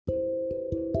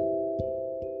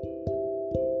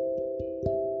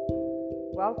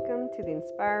Welcome to the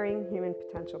Inspiring Human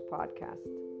Potential podcast.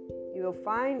 You will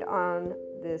find on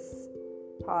this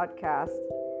podcast,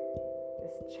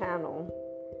 this channel,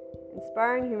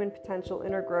 Inspiring Human Potential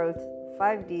Inner Growth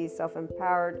 5D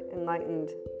Self-Empowered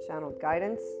Enlightened Channeled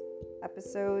Guidance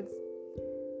episodes,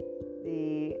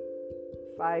 the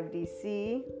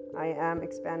 5DC I Am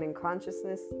Expanding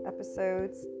Consciousness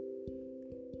episodes,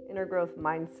 Inner Growth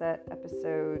Mindset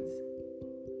episodes,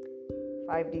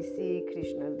 5DC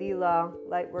Krishna Lila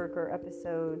Lightworker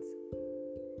episodes,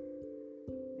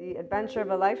 The Adventure of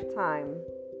a Lifetime,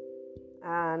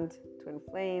 and Twin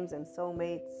Flames and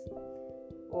Soulmates,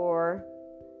 or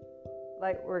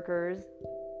Lightworkers,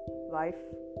 Life,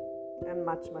 and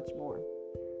much, much more.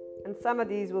 And some of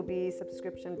these will be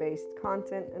subscription-based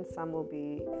content and some will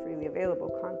be freely available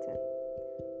content.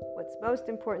 What's most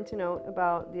important to note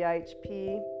about the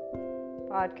IHP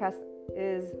podcast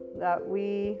is that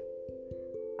we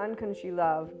unconsciously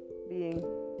love being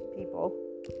people.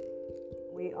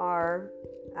 We are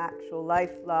actual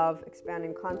life, love,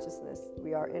 expanding consciousness.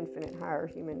 We are infinite higher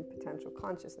human potential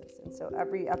consciousness. And so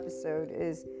every episode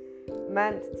is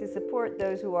meant to support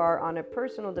those who are on a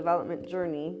personal development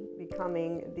journey,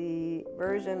 becoming the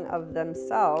version of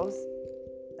themselves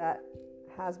that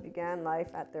has began life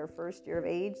at their first year of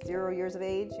age, 0 years of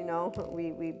age.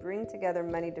 We bring together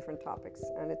many different topics,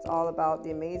 and it's all about the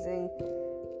amazing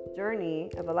journey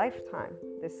of a lifetime,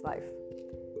 this life.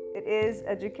 It is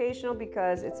educational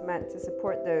because it's meant to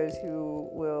support those who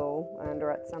will, and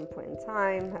or at some point in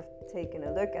time, have taken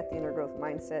a look at the inner growth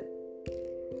mindset.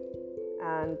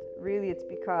 And really it's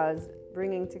because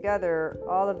bringing together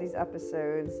all of these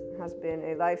episodes has been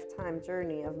a lifetime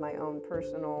journey of my own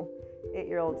personal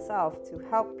 8-year-old self to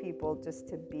help people just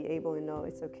to be able to know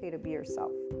it's okay to be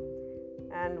yourself.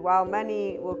 And while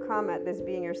many will come at this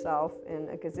being yourself in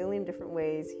a gazillion different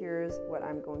ways, here's what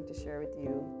I'm going to share with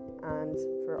you. And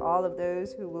for all of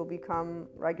those who will become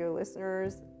regular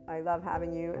listeners, I love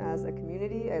having you as a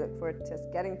community. I look forward to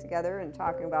getting together and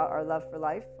talking about our love for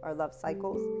life, our love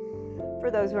cycles. For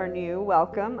those who are new,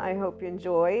 welcome. I hope you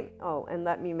enjoy. Oh, and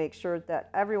let me make sure that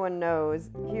everyone knows,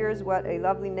 here's what a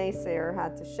lovely naysayer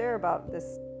had to share about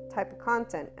this type of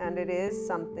content. And it is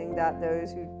something that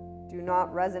those who do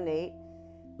not resonate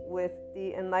with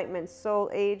the Enlightenment Soul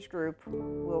age group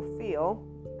will feel,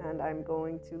 and I'm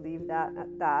going to leave that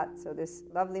at that. So this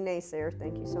lovely naysayer,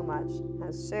 thank you so much,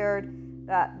 has shared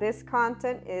that this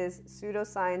content is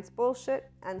pseudoscience bullshit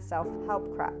and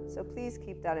self-help crap. So please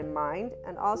keep that in mind,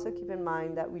 and also keep in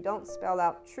mind that we don't spell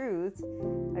out truth.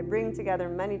 I bring together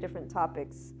many different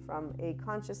topics from a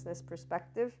consciousness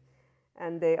perspective,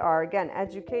 and they are, again,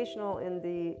 educational in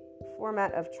the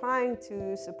format of trying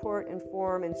to support,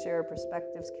 inform, and share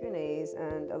perspectives, Q&As,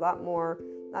 and a lot more,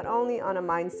 not only on a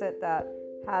mindset that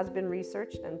has been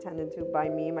researched and tended to by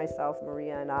me, myself,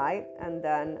 Maria, and I, and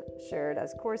then shared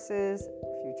as courses,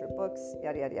 future books,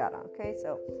 yada, yada, yada. Okay,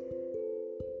 so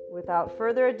without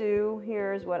further ado,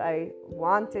 here's what I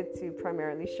wanted to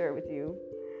primarily share with you.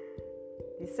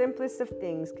 The simplest of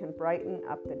things can brighten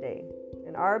up the day.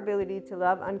 And our ability to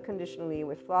love unconditionally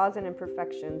with flaws and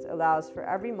imperfections allows for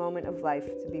every moment of life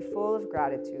to be full of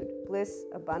gratitude, bliss,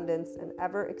 abundance, and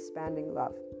ever-expanding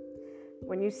love.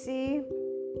 When you see,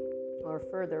 or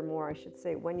furthermore, I should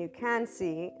say, when you can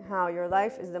see how your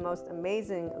life is the most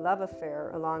amazing love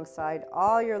affair alongside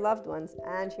all your loved ones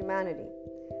and humanity,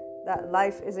 that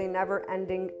life is a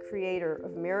never-ending creator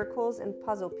of miracles and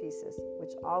puzzle pieces,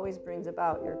 which always brings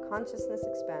about your consciousness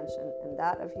expansion and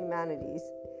that of humanity's.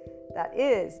 That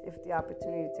is, if the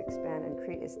opportunity to expand and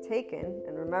create is taken.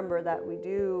 And remember that we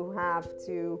do have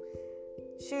to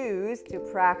choose to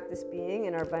practice being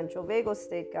in our ventral vagal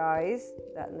state, guys,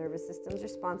 that nervous system's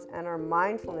response, and our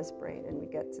mindfulness brain. And we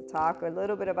get to talk a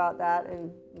little bit about that in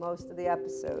most of the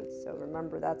episodes. So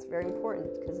remember, that's very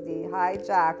important, because the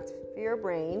hijacked fear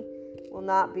brain will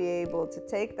not be able to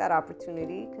take that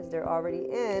opportunity because they're already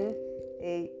in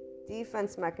a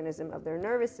defense mechanism of their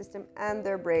nervous system, and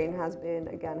their brain has been,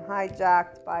 again,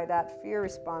 hijacked by that fear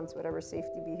response, whatever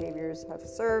safety behaviors have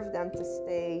served them to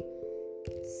stay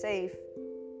safe.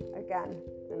 Again,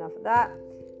 enough of that.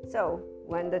 So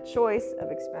when the choice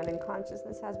of expanding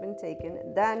consciousness has been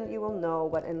taken, then you will know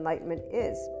what enlightenment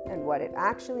is and what it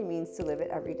actually means to live it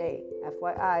every day.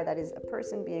 FYI, that is a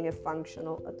person being a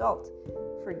functional adult.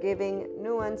 Forgiving,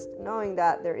 nuanced, knowing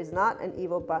that there is not an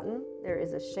evil button, there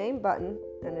is a shame button,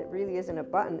 and it really isn't a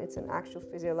button, it's an actual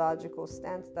physiological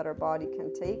stance that our body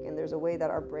can take, and there's a way that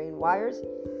our brain wires.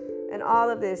 And all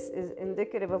of this is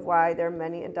indicative of why there are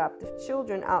many adoptive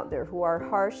children out there who are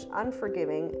harsh,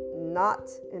 unforgiving, not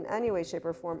in any way, shape,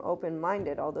 or form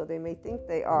open-minded, although they may think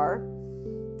they are.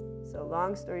 So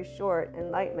long story short,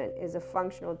 enlightenment is a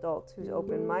functional adult who's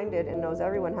open-minded and knows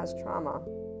everyone has trauma,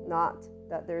 not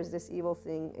that there's this evil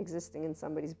thing existing in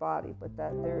somebody's body, but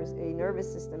that there's a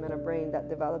nervous system and a brain that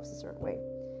develops a certain way.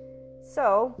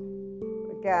 So,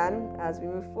 again, as we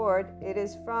move forward, it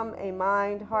is from a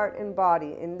mind, heart, and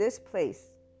body in this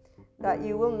place that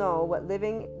you will know what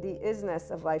living the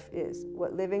isness of life is,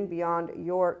 what living beyond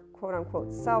your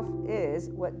quote-unquote self is,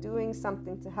 what doing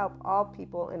something to help all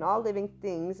people and all living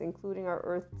things, including our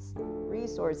Earth's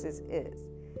resources, is.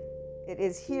 It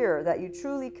is here that you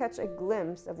truly catch a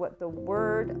glimpse of what the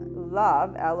word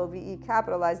love, L-O-V-E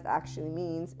capitalized, actually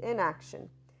means in action,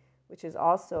 which is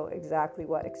also exactly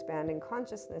what expanding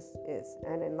consciousness is.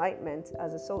 And enlightenment,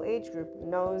 as a soul age group,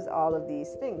 knows all of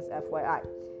these things, FYI.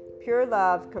 Pure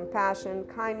love, compassion,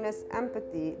 kindness,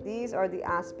 empathy, these are the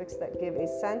aspects that give a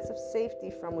sense of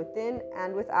safety from within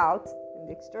and without, in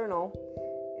the external.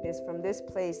 It is from this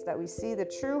place that we see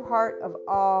the true heart of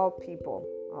all people.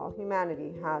 All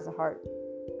humanity has a heart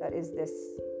that is this.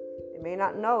 They may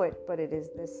not know it, but it is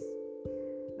this.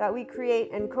 That we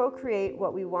create and co-create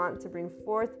what we want to bring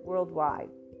forth worldwide.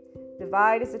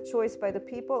 Divide is a choice by the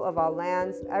people of all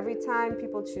lands. Every time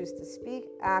people choose to speak,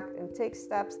 act, and take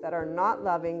steps that are not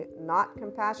loving, not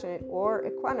compassionate, or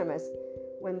equanimous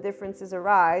when differences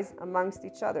arise amongst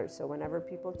each other. So whenever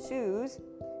people choose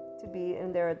to be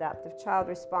in their adaptive child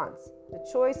response, the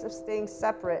choice of staying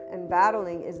separate and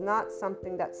battling is not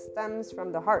something that stems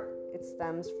from the heart. It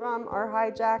stems from our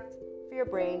hijacked fear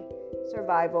brain,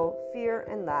 survival, fear,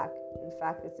 and lack. In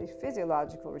fact, it's a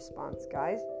physiological response,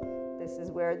 guys. This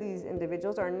is where these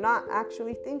individuals are not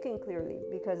actually thinking clearly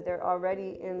because they're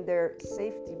already in their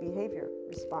safety behavior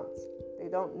response. They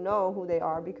don't know who they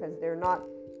are because they're not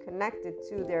connected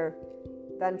to their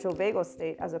ventral vagal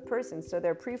state as a person. So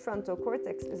their prefrontal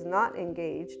cortex is not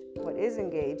engaged. What is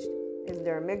engaged is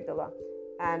their amygdala.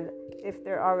 And if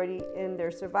they're already in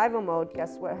their survival mode,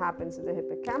 guess what happens to the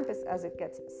hippocampus as it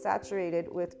gets saturated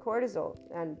with cortisol?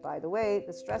 And by the way,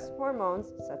 the stress hormones,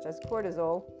 such as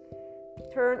cortisol,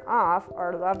 turn off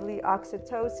our lovely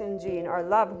oxytocin gene, our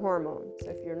love hormone. So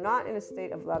if you're not in a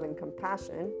state of love and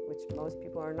compassion, which most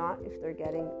people are not if they're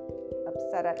getting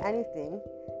upset at anything,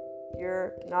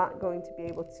 you're not going to be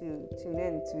able to tune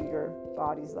in to your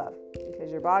body's love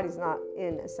because your body's not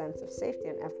in a sense of safety.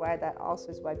 And FYI, that also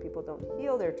is why people don't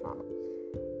heal their trauma.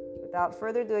 Without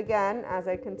further ado, again, as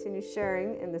I continue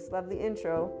sharing in this lovely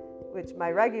intro, which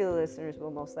my regular listeners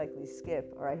will most likely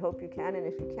skip, or I hope you can, and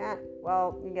if you can't,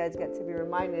 well, you guys get to be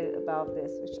reminded about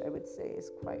this, which I would say is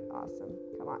quite awesome.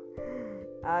 Come on.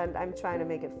 And I'm trying to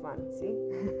make it fun, see?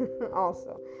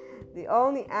 Also, the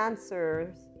only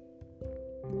answers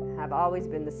have always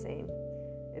been the same.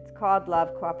 It's called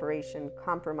love, cooperation,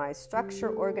 compromise,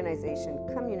 structure, organization,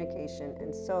 communication,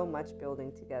 and so much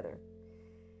building together.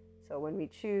 So when we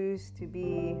choose to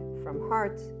be from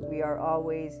heart, we are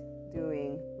always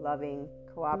doing loving,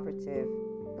 cooperative,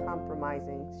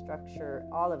 compromising, structure,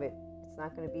 all of it. It's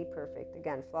not going to be perfect.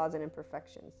 Again, flaws and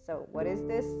imperfections. So what is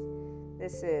this?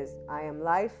 This is I am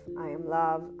life, I am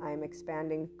love, I am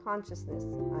expanding consciousness,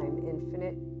 I am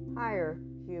infinite, higher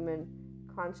human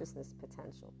consciousness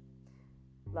potential.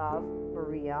 Love,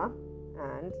 Maria.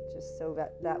 And just so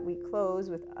that we close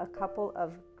with a couple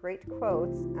of great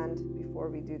quotes, and before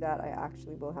we do that, I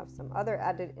actually will have some other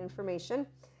added information.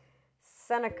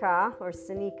 Seneca, or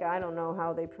Seneca, I don't know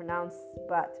how they pronounce,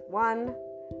 but one,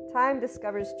 time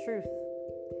discovers truth.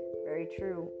 Very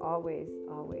true, always,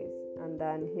 always. And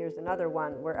then here's another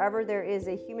one. Wherever there is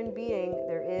a human being,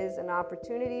 there is an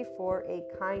opportunity for a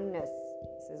kindness.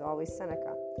 This is always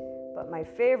Seneca. But my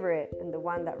favorite, and the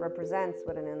one that represents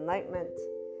what an enlightenment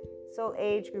soul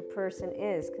age group person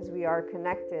is, because we are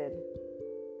connected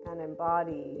and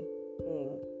embodying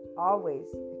always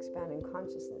expanding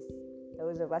consciousness.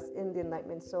 Those of us in the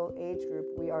enlightenment soul age group,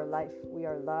 we are life, we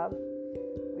are love,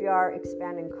 we are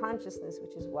expanding consciousness,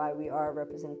 which is why we are a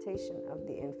representation of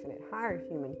the infinite higher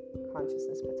human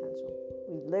consciousness potential.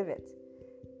 We live it.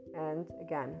 And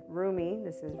again, Rumi,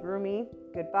 this is Rumi,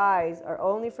 goodbyes are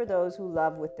only for those who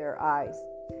love with their eyes.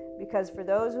 Because for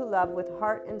those who love with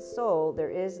heart and soul,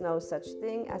 there is no such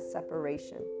thing as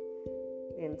separation.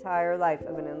 The entire life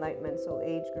of an enlightenment soul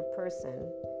age group person,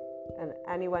 and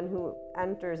anyone who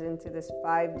enters into this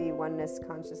 5D oneness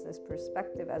consciousness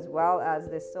perspective, as well as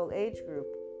this soul age group,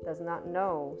 does not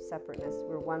know separateness.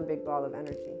 We're one big ball of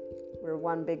energy. We're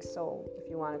one big soul, if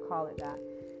you want to call it that.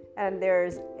 And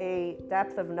there's a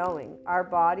depth of knowing. Our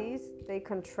bodies, they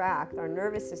contract. Our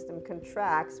nervous system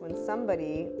contracts when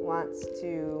somebody wants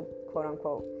to, quote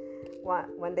unquote,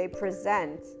 when they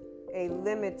present a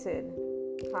limited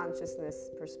consciousness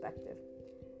perspective.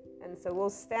 And so we'll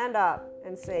stand up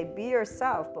and say, be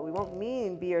yourself, but we won't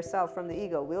mean be yourself from the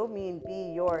ego. We'll mean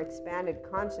be your expanded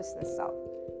consciousness self.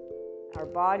 Our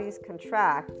bodies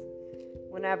contract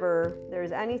whenever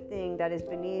there's anything that is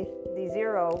beneath the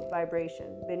zero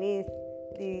vibration, beneath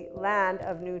the land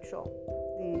of neutral,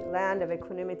 the land of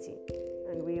equanimity.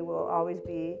 And we will always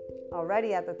be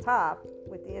already at the top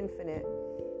with the infinite,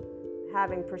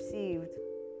 having perceived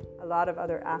a lot of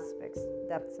other aspects,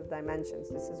 depths of dimensions.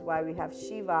 This is why we have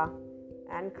Shiva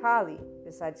and Kali,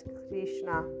 besides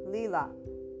Krishna Lila.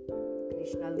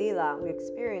 Krishna Lila, we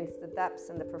experience the depths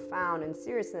and the profound and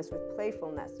seriousness with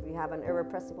playfulness. We have an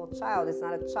irrepressible child. It's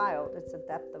not a child, it's the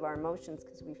depth of our emotions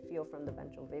because we feel from the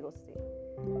ventral vagal state.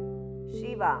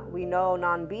 Shiva, we know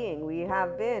non-being. We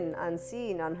have been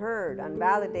unseen, unheard,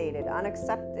 unvalidated,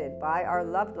 unaccepted by our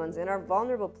loved ones in our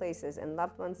vulnerable places. And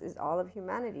loved ones is all of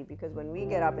humanity, because when we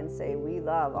get up and say we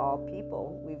love all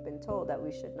people, we've been told that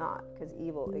we should not, because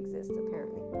evil exists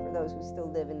apparently for those who still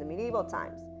live in the medieval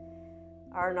times.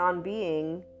 Our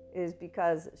non-being is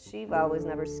because Shiva was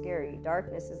never scary.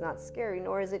 Darkness is not scary,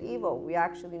 nor is it evil. We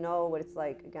actually know what it's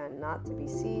like, again, not to be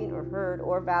seen or heard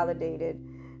or validated.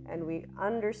 And we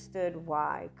understood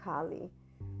why, Kali,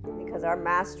 because our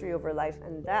mastery over life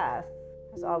and death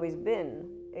has always been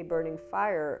a burning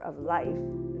fire of life,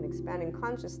 an expanding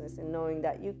consciousness, and knowing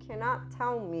that you cannot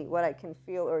tell me what I can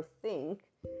feel or think.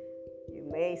 You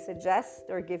may suggest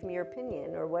or give me your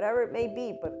opinion or whatever it may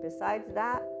be, but besides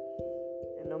that,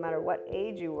 and no matter what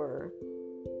age you were,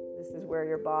 this is where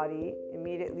your body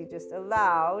immediately just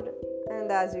allowed,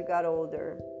 and as you got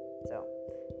older. So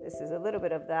this is a little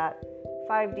bit of that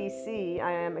 5DC,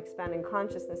 I am expanding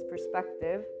consciousness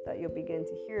perspective that you'll begin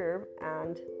to hear.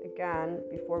 And again,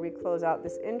 before we close out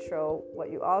this intro,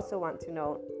 what you also want to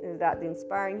know is that the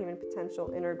Inspiring Human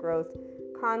Potential Inner Growth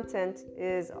content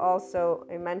is also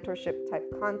a mentorship type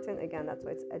content. Again, that's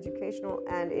why it's educational,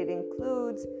 and it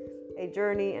includes a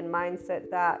journey and mindset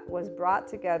that was brought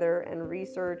together and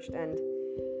researched and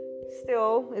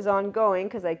still is ongoing,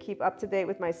 because I keep up to date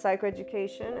with my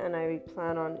psychoeducation, and I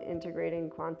plan on integrating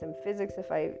quantum physics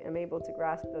if I am able to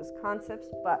grasp those concepts.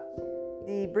 But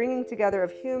the bringing together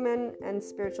of human and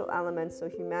spiritual elements, so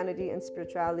humanity and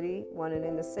spirituality, one and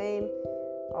in the same,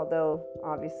 although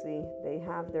obviously they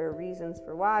have their reasons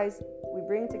for whys, we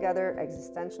bring together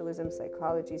existentialism,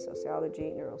 psychology,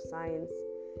 sociology, neuroscience.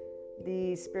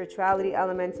 The spirituality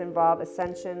elements involve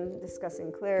ascension,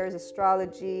 discussing clairs,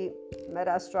 astrology,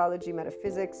 meta-astrology,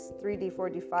 metaphysics, 3D,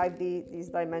 4D, 5D, these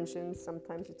dimensions.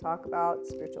 Sometimes we talk about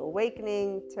spiritual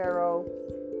awakening, tarot,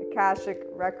 Akashic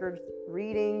record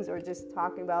readings, or just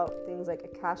talking about things like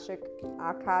Akashic,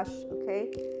 Akash,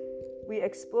 okay? We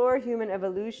explore human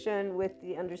evolution with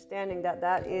the understanding that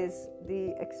that is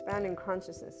the expanding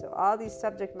consciousness. So all these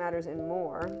subject matters and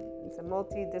more. It's a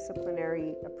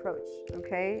multidisciplinary approach,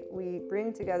 okay? We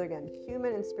bring together, again,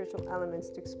 human and spiritual elements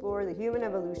to explore the human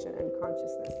evolution and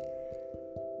consciousness.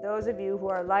 Those of you who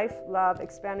are life, love,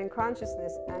 expanding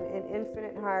consciousness, and in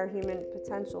infinite higher human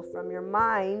potential from your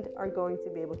mind are going to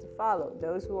be able to follow.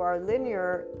 Those who are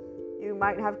linear, you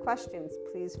might have questions.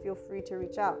 Please feel free to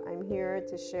reach out. I'm here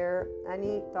to share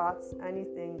any thoughts,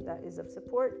 anything that is of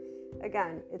support.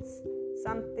 Again, it's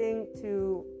something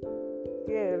to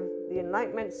give the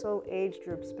Enlightenment Soul Age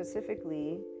group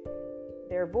specifically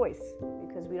their voice,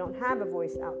 because we don't have a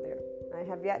voice out there. I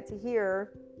have yet to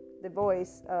hear the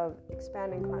voice of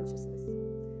expanding consciousness.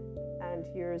 And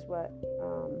here's what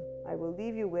I will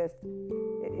leave you with.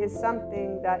 It is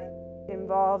something that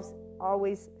involves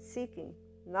always seeking,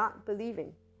 not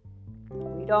believing.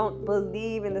 We don't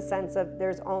believe in the sense of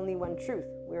there's only one truth.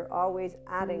 We're always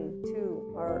adding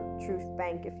to our truth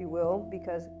bank, if you will,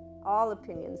 because all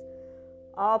opinions,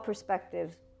 all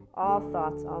perspectives, all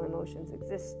thoughts, all emotions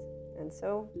exist. And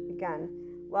so, again,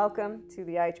 welcome to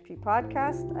the IHP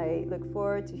podcast. I look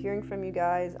forward to hearing from you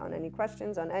guys on any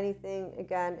questions, on anything.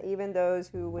 Again, even those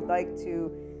who would like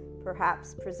to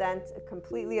perhaps present a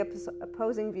completely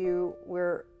opposing view,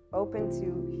 we're open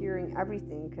to hearing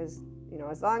everything, because, you know,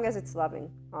 as long as it's loving,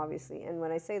 obviously. And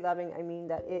when I say loving, I mean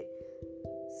that it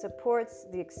supports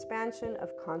the expansion of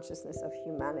consciousness of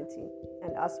humanity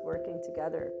and us working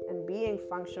together and being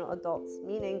functional adults,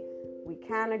 meaning we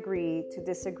can agree to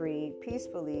disagree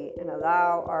peacefully and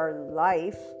allow our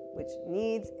life, which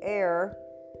needs air,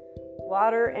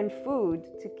 water, and food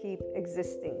to keep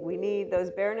existing. We need those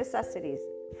bare necessities.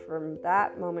 From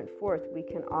that moment forth, we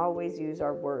can always use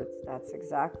our words. That's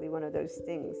exactly one of those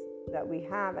things that we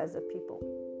have as a people.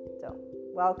 So,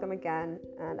 welcome again,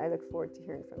 and I look forward to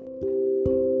hearing from you.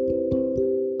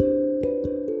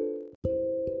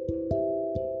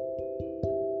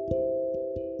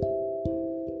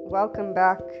 Welcome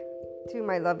back to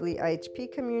my lovely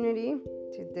IHP community.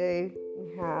 Today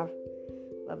we have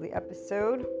a lovely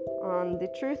episode on the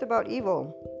truth about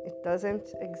evil. It doesn't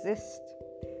exist.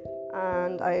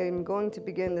 And I am going to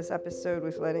begin this episode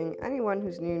with letting anyone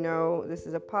who's new know this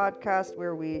is a podcast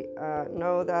where we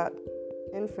know that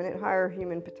infinite higher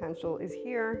human potential is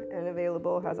here and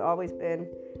available, has always been.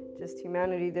 Just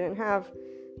humanity didn't have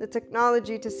the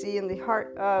technology to see in the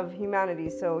heart of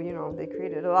humanity. So, they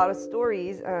created a lot of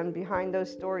stories, and behind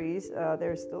those stories,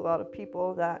 there's still a lot of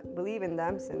people that believe in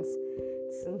them, since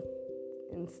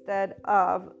instead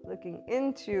of looking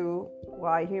into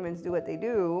why humans do what they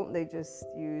do, they just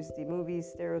use the movies,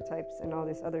 stereotypes, and all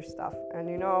this other stuff. And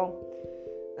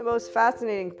the most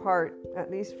fascinating part, at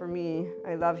least for me,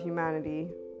 I love humanity.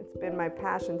 It's been my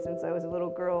passion since I was a little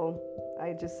girl.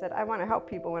 I just said, I want to help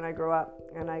people when I grow up.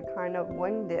 And I kind of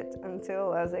winged it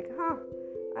until I was like,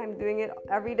 I'm doing it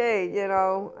every day,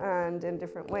 and in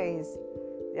different ways.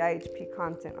 The IHP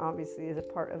content obviously is a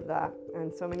part of that,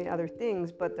 and so many other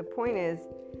things. But the point is,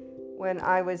 when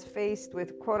I was faced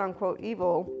with quote unquote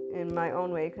evil in my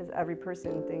own way, because every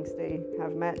person thinks they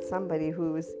have met somebody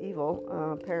who is evil,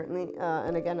 apparently.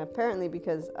 And again, apparently,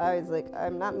 because I was like,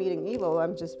 I'm not meeting evil.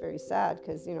 I'm just very sad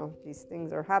because, these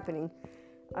things are happening.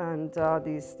 And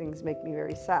these things make me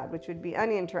very sad, which would be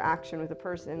any interaction with a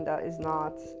person that is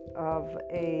not of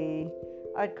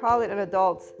I'd call it an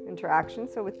adult interaction.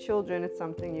 So with children, it's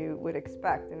something you would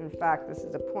expect. And in fact, this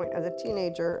is a point. As a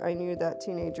teenager, I knew that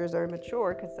teenagers are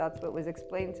mature because that's what was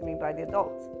explained to me by the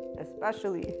adults,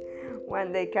 especially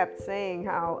when they kept saying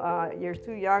how you're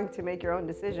too young to make your own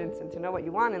decisions and to know what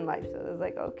you want in life. So it was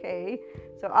like, okay.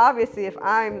 So obviously, if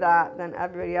I'm that, then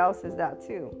everybody else is that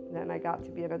too. Then I got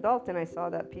to be an adult, and I saw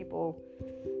that people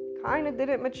kind of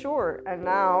didn't mature, and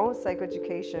now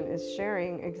psychoeducation is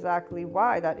sharing exactly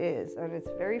why that is. And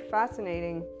it's very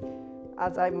fascinating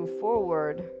as I move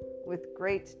forward with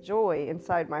great joy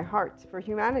inside my heart for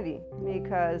humanity,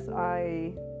 because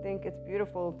I think it's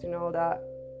beautiful to know that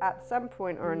at some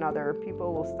point or another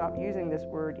people will stop using this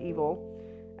word evil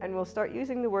and will start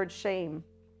using the word shame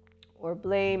or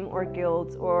blame or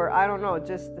guilt, or I don't know,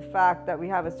 just the fact that we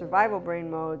have a survival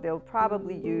brain mode. They'll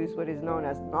probably use what is known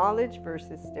as knowledge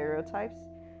versus stereotypes,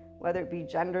 whether it be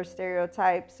gender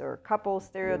stereotypes or couple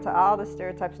stereotypes. All the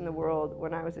stereotypes in the world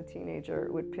when I was a teenager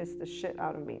would piss the shit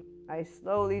out of me. I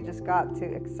slowly just got to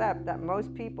accept that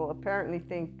most people apparently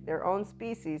think their own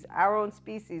species, our own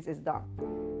species, is dumb.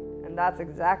 And that's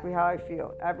exactly how I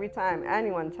feel. Every time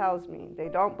anyone tells me they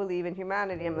don't believe in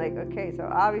humanity, I'm like, okay, so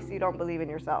obviously you don't believe in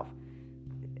yourself.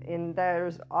 And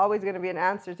there's always going to be an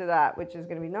answer to that, which is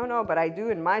going to be, no, but I do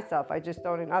in myself. I just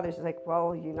don't in others. It's like,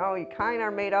 well, you kind of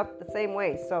are made up the same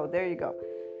way. So there you go.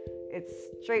 It's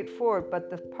straightforward.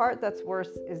 But the part that's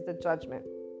worse is the judgment.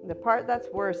 The part that's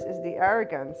worse is the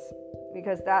arrogance,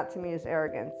 because that to me is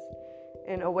arrogance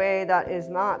in a way that is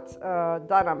not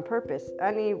done on purpose.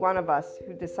 Any one of us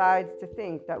who decides to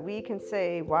think that we can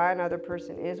say why another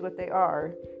person is what they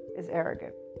are is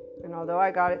arrogant. And although I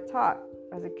got it taught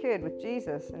as a kid with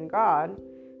Jesus and God,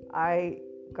 I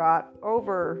got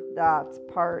over that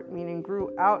part, meaning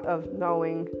grew out of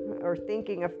knowing or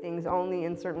thinking of things only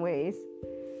in certain ways,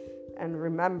 and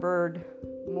remembered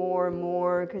more and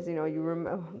more, because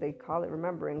they call it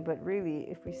remembering, but really,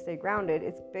 if we stay grounded,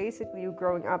 it's basically you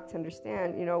growing up to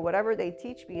understand, whatever they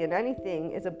teach me in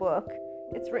anything is a book.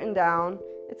 It's written down.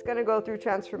 It's going to go through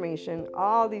transformation.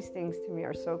 All these things to me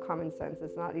are so common sense.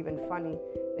 It's not even funny.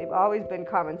 They've always been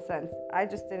common sense. I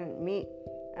just didn't meet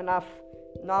enough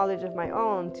knowledge of my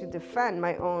own to defend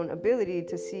my own ability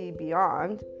to see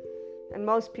beyond. And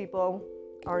most people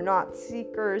are not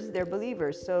seekers, they're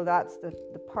believers. So that's the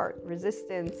part.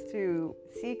 Resistance to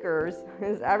seekers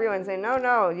is everyone saying,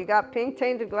 no, you got pink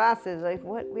tainted glasses. Like,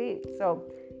 what? Wait. So,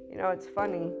 it's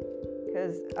funny.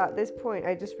 Because at this point,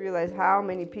 I just realized how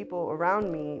many people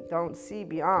around me don't see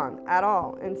beyond at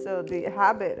all. And so the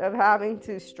habit of having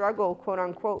to struggle, quote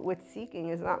unquote, with seeking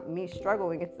is not me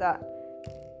struggling. It's that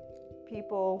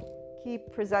people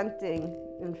keep presenting,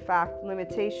 in fact,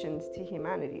 limitations to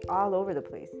humanity all over the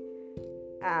place.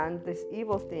 And this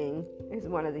evil thing is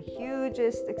one of the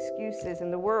hugest excuses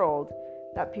in the world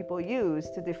that people use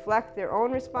to deflect their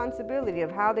own responsibility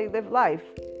of how they live life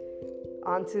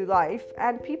onto life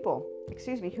and people.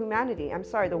 Humanity. I'm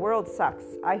sorry, the world sucks.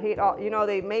 I hate all,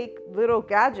 they make little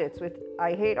gadgets with,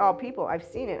 I hate all people. I've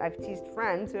seen it. I've teased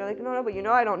friends who are like, no, but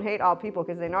I don't hate all people,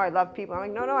 because they know I love people. I'm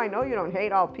like, no, I know you don't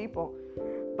hate all people.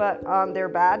 But on their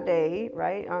bad day,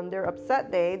 right, on their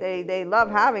upset day, they love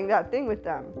having that thing with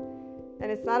them. And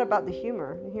it's not about the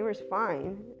humor. The humor is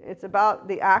fine. It's about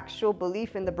the actual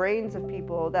belief in the brains of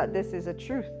people that this is a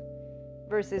truth.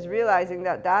 versus realizing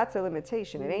that that's a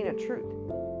limitation. It ain't a truth.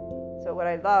 So what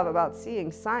I love about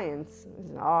seeing science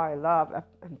is, I love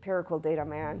empirical data,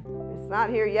 man. It's not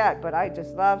here yet, but I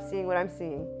just love seeing what I'm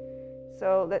seeing.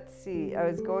 So let's see. I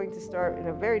was going to start in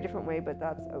a very different way, but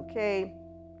that's okay.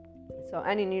 So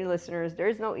any new listeners,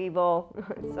 there's no evil.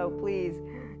 So please,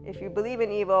 if you believe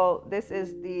in evil, this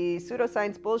is the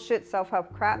pseudoscience bullshit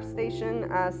self-help crap station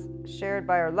as shared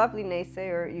by our lovely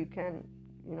naysayer. You can,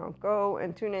 go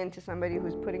and tune in to somebody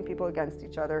who's putting people against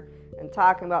each other and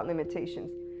talking about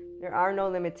limitations. There are no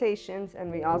limitations,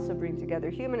 and we also bring together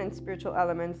human and spiritual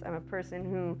elements. I'm a person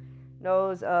who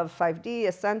knows of 5D,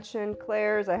 ascension,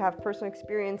 clairs. I have personal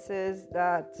experiences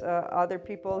that other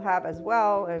people have as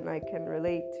well, and I can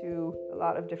relate to a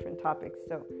lot of different topics.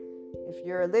 So if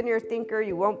you're a linear thinker,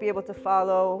 you won't be able to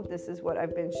follow. This is what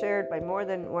I've been shared by more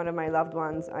than one of my loved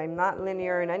ones. I'm not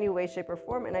linear in any way, shape, or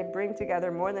form, and I bring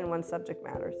together more than one subject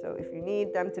matter. So if you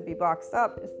need them to be boxed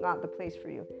up, it's not the place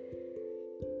for you.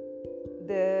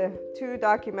 The two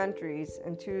documentaries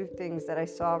and two things that I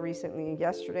saw recently,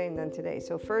 yesterday and then today.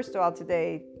 So first of all,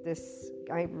 today,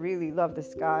 I really love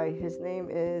this guy. His name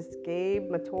is Gabe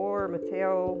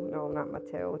Mateo. No, not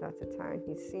Mateo. That's Italian.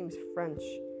 He seems French.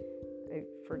 I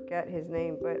forget his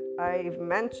name, but I've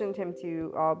mentioned him to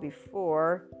you all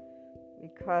before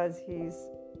because he's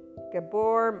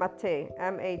Gabor Mate,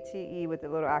 M-A-T-E with a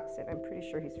little accent. I'm pretty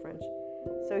sure he's French.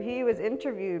 So he was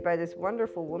interviewed by this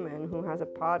wonderful woman who has a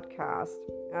podcast,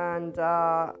 and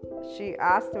she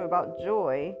asked him about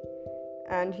joy,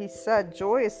 and he said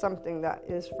joy is something that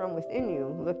is from within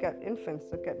you. Look at infants,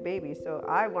 look at babies. So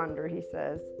I wonder, he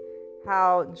says,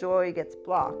 how joy gets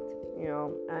blocked,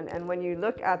 and when you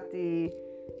look at the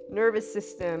nervous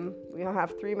system, we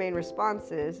have three main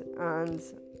responses, and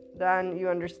then you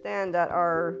understand that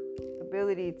our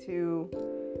ability to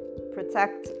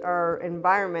protect our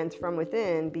environment from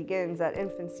within begins at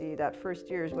infancy. That first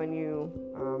year is when you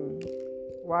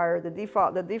wire the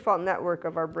default network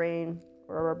of our brain,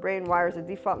 or our brain wires a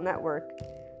default network,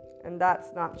 and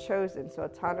that's not chosen. So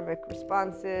autonomic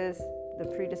responses, the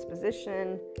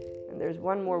predisposition, and there's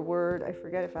one more word, I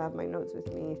forget if I have my notes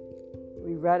with me.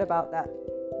 We read about that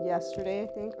yesterday, I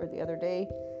think, or the other day.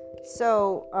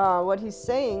 So what he's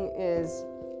saying is,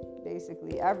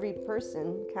 basically, every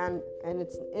person can, and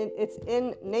it's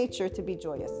in nature to be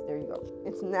joyous. There you go.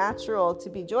 It's natural to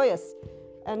be joyous.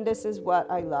 And this is what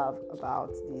I love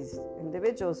about these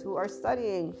individuals who are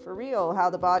studying for real how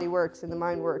the body works and the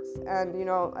mind works. And,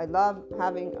 I love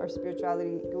having our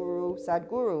spirituality guru,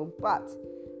 Sadhguru, but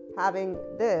having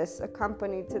this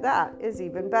accompanied to that is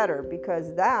even better,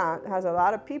 because that has a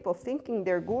lot of people thinking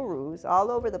they're gurus all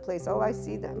over the place. Oh, I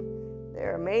see them.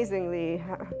 They're amazingly...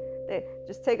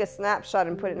 Just take a snapshot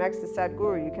and put it next to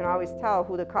Sadhguru. You can always tell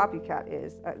who the copycat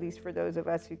is, at least for those of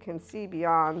us who can see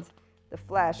beyond the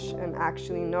flesh and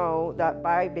actually know that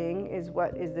vibing is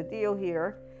what is the deal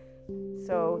here.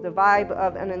 So the vibe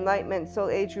of an enlightenment soul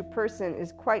age group person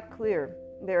is quite clear.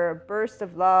 They're a burst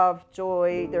of love,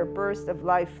 joy, they're a burst of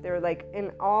life. They're like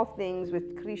in all things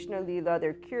with Krishna Lila.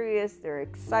 They're curious, they're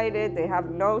excited, they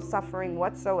have no suffering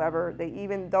whatsoever. They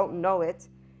even don't know it,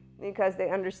 because they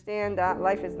understand that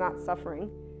life is not suffering.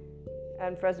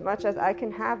 And for as much as I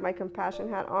can have my compassion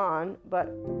hat on, but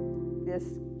this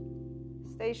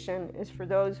station is for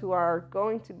those who are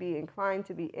going to be inclined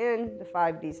to be in the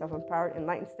 5D self-empowered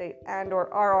enlightened state, and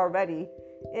or are already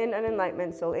in an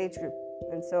enlightenment soul age group.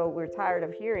 And so we're tired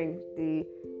of hearing the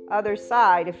other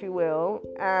side, if you will,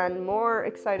 and more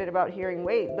excited about hearing,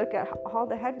 wait, look at all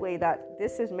the headway that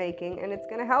this is making, and it's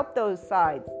going to help those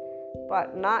sides,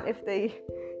 but not if they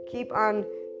keep on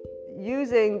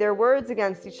using their words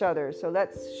against each other. So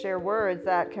let's share words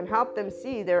that can help them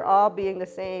see they're all being the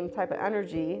same type of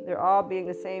energy. They're all being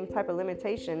the same type of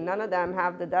limitation. None of them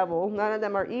have the devil. None of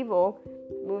them are evil.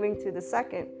 Moving to the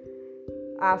second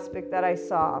aspect that I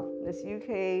saw, this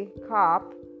UK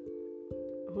cop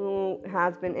who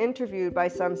has been interviewed by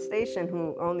some station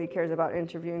who only cares about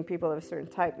interviewing people of a certain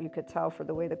type. You could tell for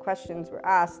the way the questions were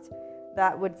asked.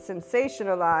 That would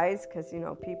sensationalize, because,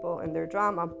 people and their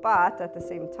drama, but at the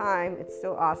same time, it's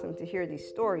still awesome to hear these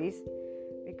stories,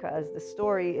 because the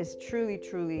story is truly,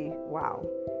 truly wow.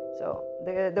 So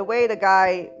the way the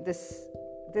guy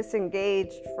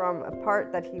disengaged from a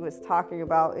part that he was talking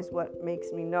about is what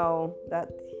makes me know that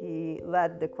he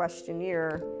led the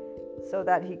questionnaire so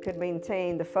that he could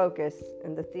maintain the focus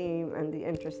and the theme and the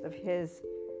interest of his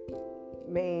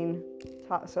main.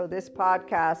 So this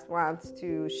podcast wants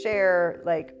to share,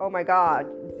 like, oh my God,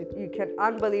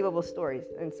 unbelievable stories.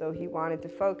 And so he wanted to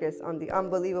focus on the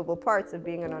unbelievable parts of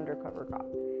being an undercover cop,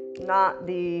 not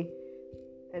the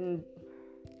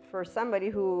for somebody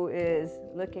who is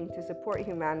looking to support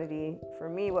humanity, for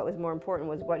me, what was more important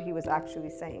was what he was actually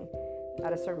saying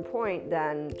at a certain point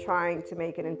than trying to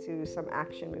make it into some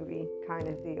action movie kind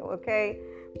of deal, okay?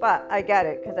 But I get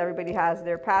it, because everybody has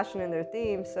their passion and their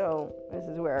theme, so this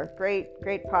is where great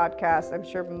podcast. I'm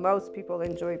sure most people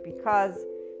enjoy it because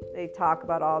they talk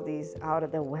about all these out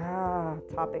of the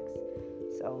topics,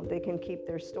 so they can keep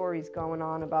their stories going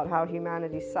on about how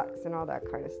humanity sucks and all that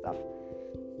kind of stuff.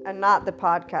 And not the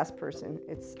podcast person,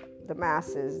 it's the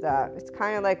masses. That it's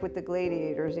kind of like with the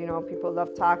gladiators, people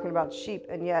love talking about sheep,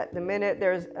 and yet the minute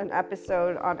there's an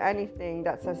episode on anything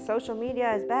that says social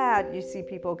media is bad, you see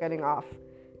people getting off.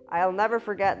 I'll never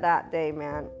forget that day,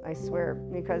 man, I swear,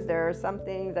 because there are some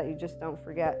things that you just don't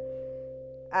forget.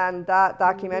 And that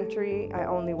documentary, I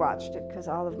only watched it because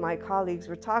all of my colleagues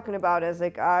were talking about it. It's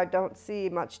like, I don't see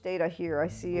much data here. I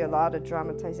see a lot of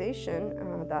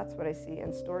dramatization. That's what I see,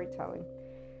 and storytelling.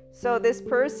 So this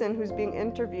person who's being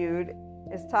interviewed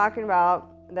is talking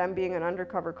about them being an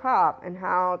undercover cop and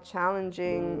how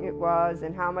challenging it was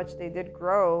and how much they did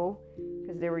grow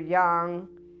because they were young.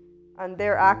 And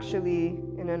they're actually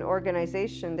in an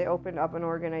organization. They opened up an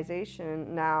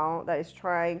organization now that is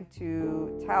trying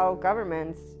to tell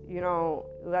governments,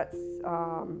 let's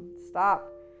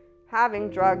stop having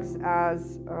drugs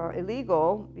as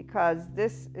illegal, because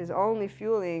this is only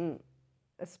fueling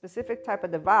a specific type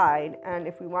of divide. And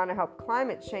if we want to help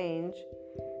climate change,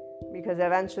 because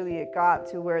eventually it got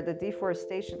to where the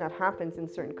deforestation that happens in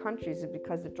certain countries is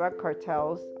because the drug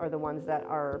cartels are the ones that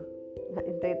are,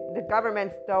 the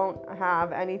governments don't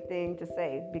have anything to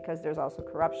say, because there's also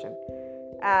corruption.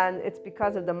 And it's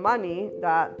because of the money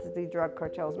that the drug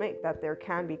cartels make that there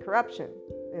can be corruption.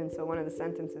 And so one of the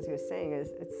sentences he was saying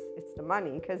is it's the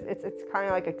money, because it's kind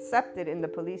of like accepted in the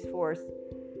police force.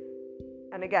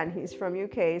 And again, he's from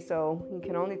UK, so he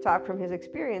can only talk from his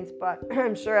experience, but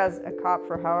I'm sure as a cop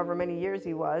for however many years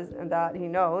he was, and that he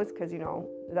knows, because,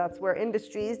 that's where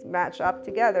industries match up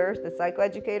together. The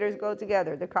psychoeducators go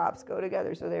together, the cops go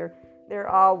together. So they're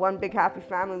all one big happy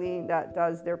family that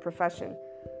does their profession.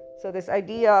 So this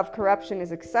idea of corruption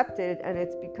is accepted, and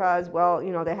it's because,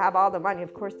 they have all the money.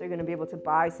 Of course, they're going to be able to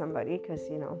buy somebody, because,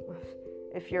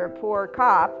 if you're a poor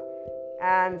cop,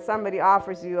 and somebody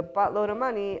offers you a buttload of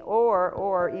money,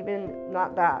 or even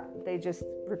not that, they just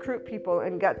recruit people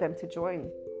and get them to join.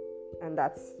 And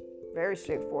that's very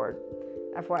straightforward,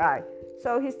 FYI.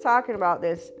 So he's talking about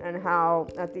this, and how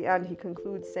at the end he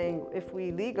concludes saying, if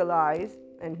we legalize,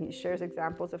 and he shares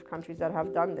examples of countries that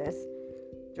have done this,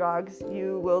 drugs,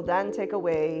 you will then take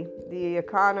away the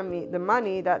economy, the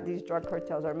money that these drug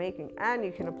cartels are making, and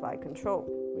you can apply control,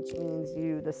 which means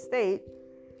the state,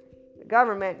 the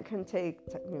government can take,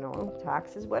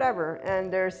 taxes, whatever.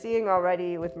 And they're seeing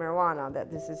already with marijuana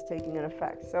that this is taking an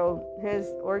effect. So his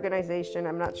organization,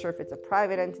 I'm not sure if it's a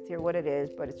private entity or what it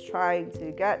is, but it's trying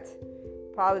to get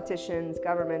politicians,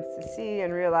 governments to see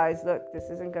and realize, look, this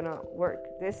isn't going to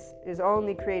work. This is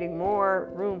only creating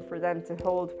more room for them to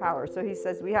hold power. So he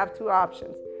says we have two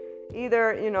options.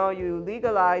 Either, you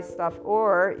legalize stuff,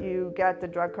 or you get the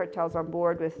drug cartels on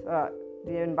board with the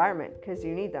environment, because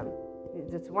you need them.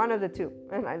 It's one of the two.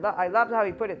 And I loved how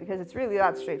he put it, because it's really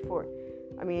that straightforward.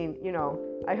 I mean,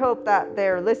 I hope that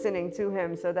they're listening to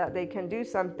him so that they can do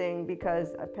something, because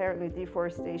apparently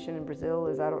deforestation in Brazil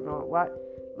is I don't know at what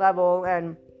level.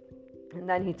 And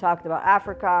then he talked about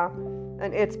Africa,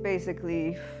 and it's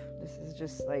basically, this is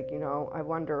just like, I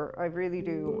wonder, I really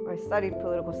do. I studied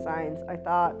political science. I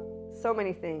thought so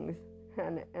many things,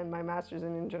 and my master's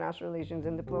in international relations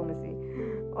and diplomacy,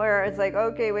 where it's like,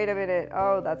 okay, wait a minute.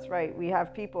 Oh, that's right. We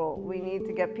have people. We need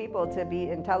to get people to be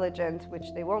intelligent,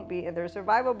 which they won't be in their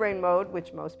survival brain mode,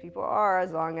 which most people are,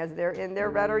 as long as they're in their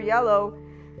red or yellow.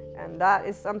 And that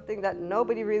is something that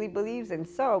nobody really believes in.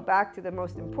 So back to the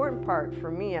most important part,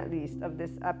 for me at least, of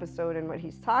this episode and what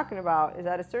he's talking about, is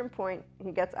at a certain point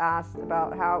he gets asked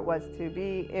about how it was to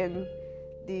be in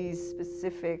these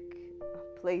specific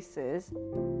places.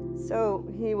 So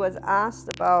he was asked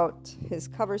about his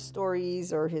cover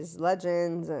stories or his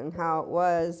legends and how it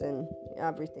was and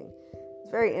everything. It's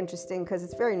very interesting because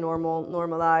it's very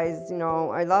normalized.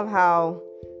 I love how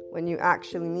when you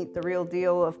actually meet the real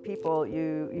deal of people,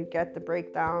 you get the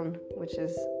breakdown, which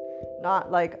is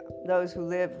not like those who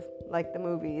live like the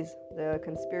movies, the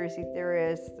conspiracy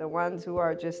theorists, the ones who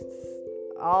are just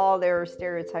all their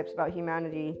stereotypes about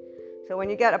humanity. So when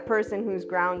you get a person who's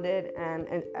grounded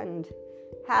and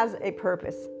has a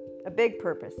purpose, a big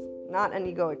purpose, not an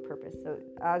egoic purpose. So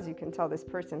as you can tell, this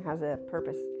person has a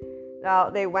purpose. Now,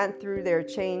 they went through their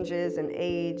changes and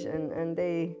age, and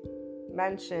they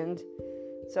mentioned,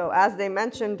 so as they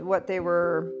mentioned what they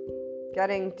were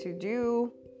getting to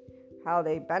do how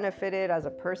they benefited as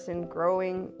a person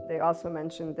growing. They also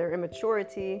mentioned their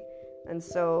immaturity. And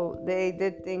so they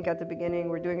did think at the beginning,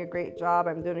 we're doing a great job,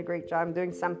 I'm doing a great job, I'm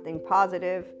doing something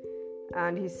positive.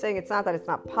 And he's saying it's not that it's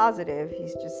not positive,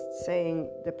 he's just saying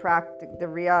the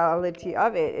reality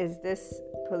of it is this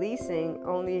policing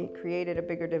only created a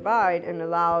bigger divide and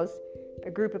allows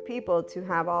a group of people to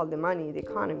have all the money, the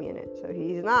economy in it. So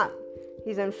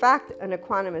he's in fact an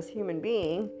equanimous human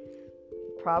being,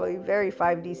 probably very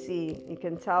 5DC. You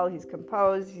can tell he's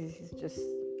composed, he's just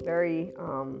very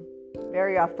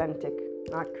authentic,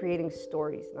 not creating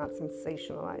stories, not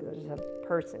sensationalized, just a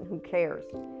person who cares.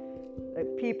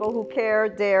 Like people who care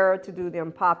dare to do the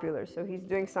unpopular. So he's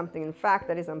doing something, in fact,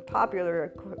 that is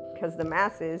unpopular because the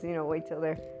masses, wait till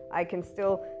I can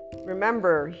still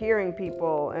remember hearing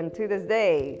people, and to this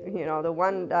day,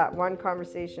 that one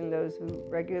conversation, those who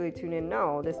regularly tune in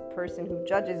know, this person who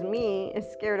judges me is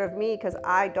scared of me because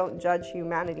I don't judge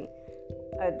humanity.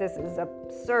 This is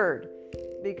absurd.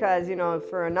 Because,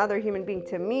 for another human being,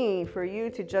 to me, for you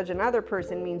to judge another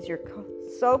person means you're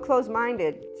so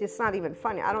close-minded, it's just not even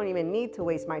funny. I don't even need to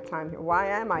waste my time here. Why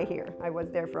am I here? I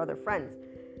was there for other friends.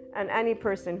 And any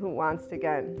person who wants to,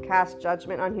 again, cast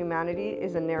judgment on humanity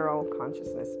is a narrow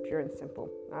consciousness, pure and simple.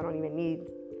 I don't even need,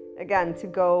 again, to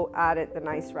go at it the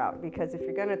nice route. Because if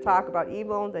you're going to talk about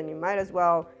evil, then you might as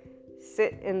well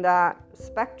sit in that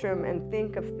spectrum and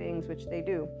think of things which they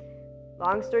do.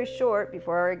 Long story short,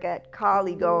 before I get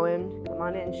Kali going, come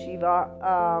on in,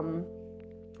 Shiva,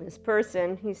 this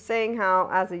person, he's saying how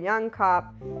as a young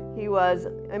cop, he was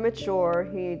immature,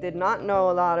 he did not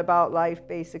know a lot about life,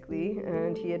 basically,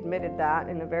 and he admitted that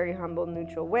in a very humble,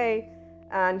 neutral way.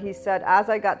 And he said, as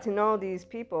I got to know these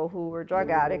people who were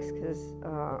drug addicts, because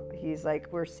he's like,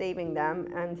 we're saving them,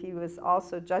 and he was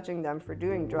also judging them for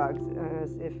doing drugs,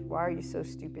 as if, why are you so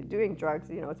stupid doing drugs?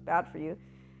 It's bad for you.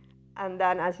 And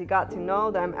then as he got to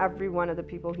know them, every one of the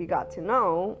people he got to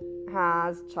know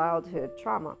has childhood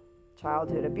trauma,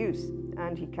 childhood abuse.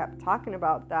 And he kept talking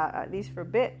about that, at least for a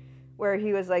bit, where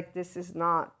he was like, this is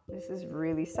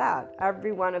really sad.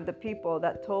 Every one of the people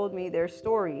that told me their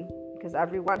story, because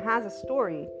everyone has a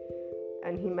story,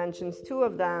 and he mentions two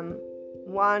of them.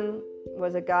 One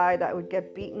was a guy that would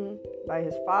get beaten by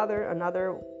his father.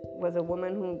 Another was a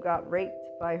woman who got raped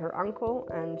by her uncle,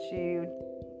 and she would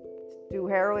do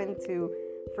heroin to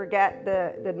forget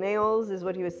the nails, is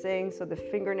what he was saying, so the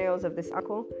fingernails of this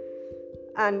uncle.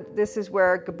 And this is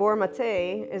where Gabor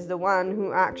Mate is the one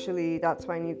who actually, that's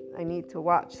why I need to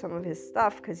watch some of his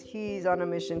stuff, because he's on a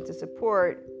mission to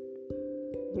support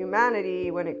humanity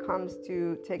when it comes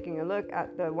to taking a look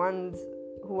at the ones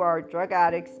who are drug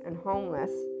addicts and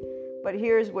homeless. But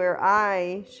here's where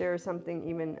I share something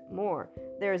even more.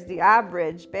 There's the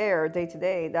average bear day to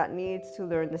day that needs to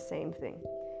learn the same thing.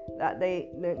 That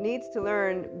needs to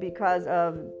learn because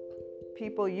of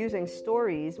people using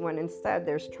stories when instead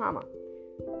there's trauma.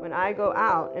 When I go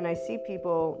out and I see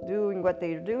people doing what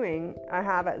they're doing, I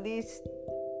have at least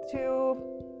 2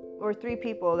 or 3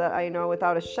 people that I know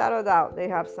without a shadow of doubt they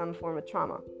have some form of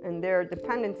trauma, and their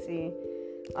dependency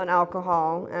on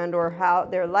alcohol and or how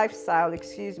their lifestyle,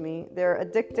 their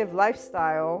addictive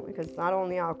lifestyle, because it's not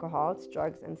only alcohol, it's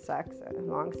drugs and sex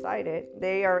alongside it,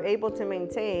 they are able to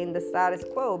maintain the status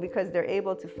quo because they're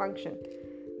able to function.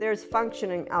 There's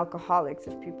functioning alcoholics,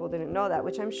 if people didn't know that,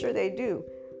 which I'm sure they do,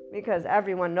 because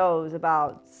everyone knows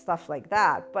about stuff like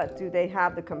that. But do they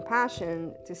have the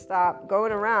compassion to stop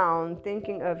going around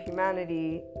thinking of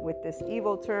humanity with this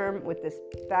evil term, with this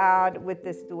bad, with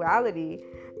this duality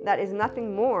that is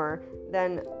nothing more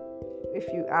than,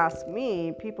 if you ask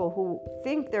me, people who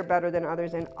think they're better than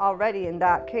others? And already in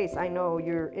that case, I know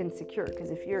you're insecure,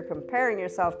 because if you're comparing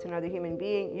yourself to another human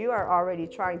being, you are already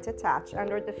trying to attach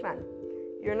and or defend.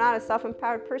 You're not a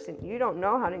self-empowered person. You don't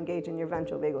know how to engage in your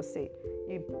ventral vagal state.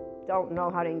 You don't know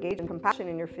how to engage in compassion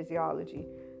in your physiology.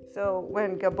 So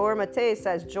when Gabor Mate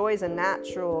says joy is a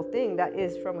natural thing that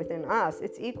is from within us,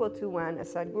 it's equal to when a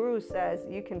Sadhguru says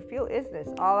you can feel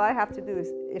isness. All I have to do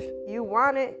is, if you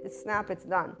want it, snap, it's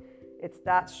done. It's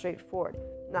that straightforward.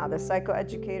 Now, the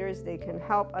psychoeducators, they can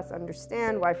help us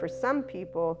understand why for some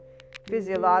people,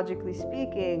 physiologically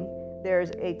speaking, there's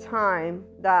a time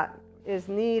that is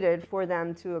needed for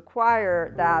them to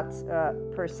acquire that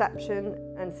perception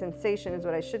and sensation, is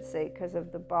what I should say, because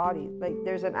of the body. Like,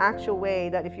 there's an actual way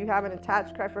that if you have an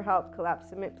attached cry for help, collapse,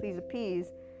 submit, please appease,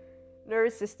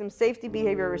 nervous system, safety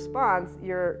behavior response,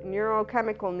 your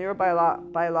neurochemical,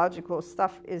 neurobiological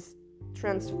stuff is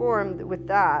transformed with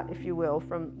that, if you will,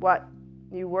 from what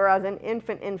you were as an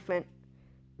infant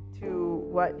to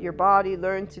what your body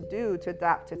learned to do to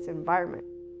adapt to its environment.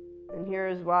 And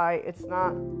here's why it's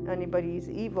not anybody's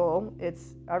evil.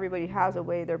 It's everybody has a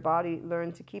way their body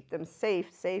learned to keep them safe.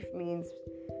 Safe means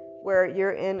where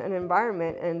you're in an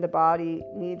environment and the body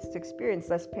needs to experience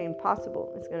less pain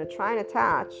possible. It's going to try and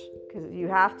attach, because you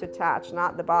have to attach,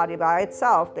 not the body by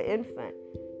itself, the infant.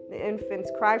 The infant's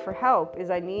cry for help is,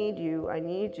 I need you, I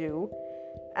need you.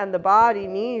 And the body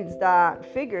needs that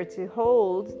figure to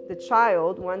hold the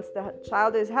child once the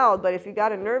child is held. But if you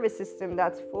got a nervous system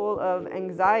that's full of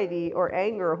anxiety or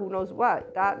anger or who knows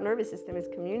what, that nervous system is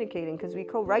communicating, because we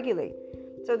co-regulate.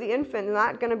 So the infant is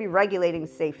not going to be regulating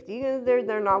safety.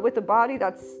 They're not with a body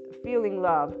that's feeling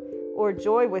love or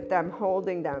joy with them,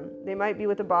 holding them. They might be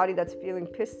with a body that's feeling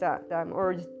pissed at them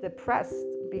or depressed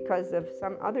because of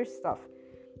some other stuff.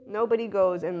 Nobody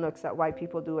goes and looks at why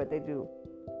people do what they do.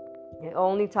 They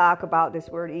only talk about this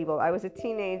word evil. I was a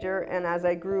teenager, and as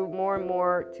I grew more and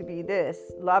more to be this,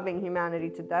 loving humanity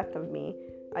to death of me,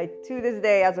 I, to this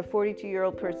day, as a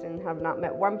 42-year-old person, have not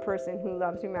met one person who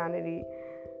loves humanity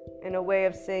in a way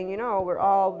of saying, we're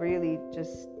all really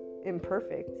just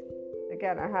imperfect.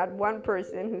 Again, I had one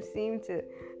person who seemed to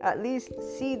at least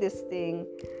see this thing,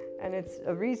 and it's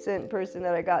a recent person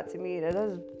that I got to meet. And it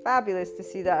was fabulous to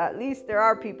see that at least there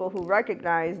are people who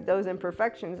recognize those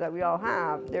imperfections that we all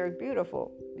have. They're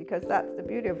beautiful, because that's the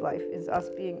beauty of life, is us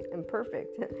being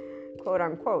imperfect, quote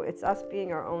unquote. It's us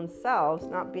being our own selves,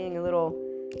 not being a little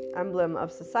emblem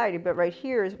of society. But right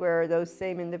here is where those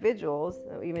same individuals,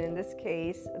 even in this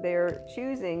case, they're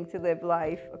choosing to live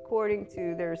life according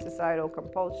to their societal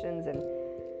compulsions, and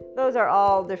those are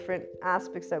all different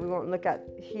aspects that we won't look at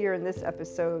here in this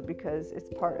episode because it's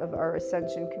part of our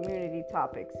Ascension community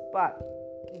topics. But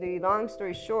the long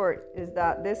story short is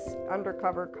that this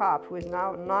undercover cop, who is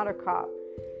now not a cop,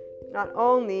 not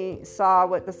only saw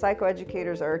what the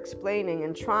psychoeducators are explaining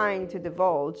and trying to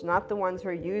divulge, not the ones who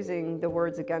are using the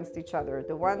words against each other.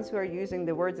 The ones who are using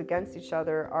the words against each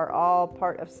other are all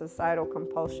part of societal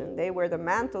compulsion. They wear the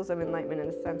mantles of enlightenment and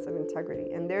a sense of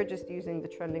integrity, and they're just using the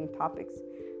trending topics.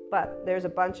 But there's a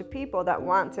bunch of people that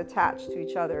want to attach to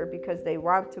each other because they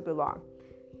want to belong.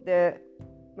 The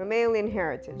mammalian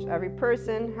heritage. Every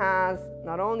person has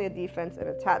not only a defense and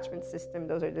attachment system,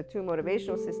 those are the two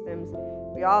motivational systems.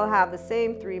 We all have the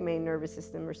same three main nervous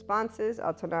system responses,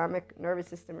 autonomic nervous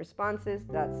system responses,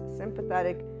 that's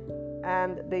sympathetic,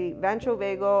 and the ventral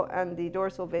vagal and the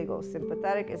dorsal vagal.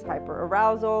 Sympathetic is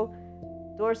hyperarousal,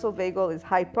 dorsal vagal is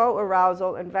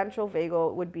hypoarousal, and ventral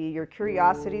vagal would be your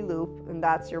curiosity loop, and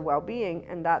that's your well-being,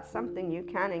 and that's something you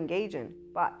can engage in.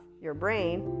 But your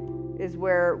brain is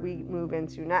where we move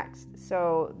into next.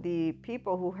 So the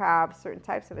people who have certain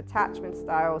types of attachment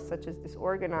styles, such as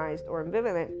disorganized or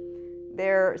ambivalent,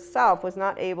 their self was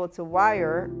not able to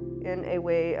wire in a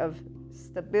way of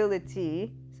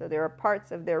stability. So there are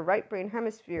parts of their right brain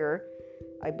hemisphere,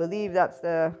 I believe that's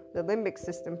the limbic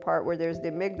system part, where there's the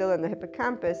amygdala and the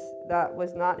hippocampus, that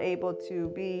was not able to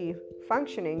be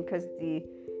functioning because the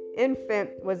infant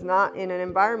was not in an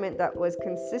environment that was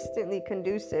consistently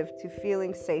conducive to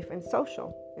feeling safe and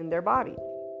social in their body.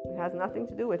 It has nothing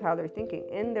to do with how they're thinking,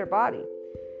 in their body.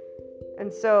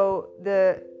 And so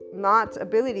the not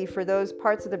ability for those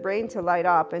parts of the brain to light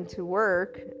up and to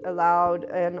work allowed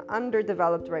an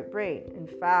underdeveloped right brain. In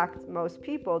fact, most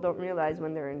people don't realize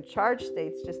when they're in charge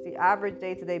states, just the average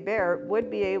day-to-day bear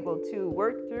would be able to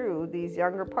work through these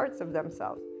younger parts of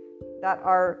themselves that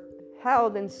are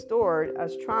held and stored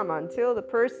as trauma until the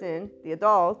person, the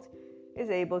adult, is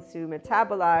able to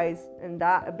metabolize. And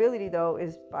that ability, though,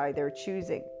 is by their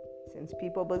choosing. Since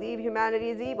people believe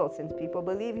humanity is evil, since people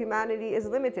believe humanity is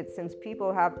limited, since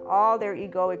people have all their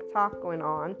egoic talk going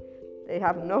on, they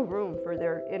have no room for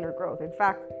their inner growth. In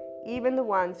fact, even the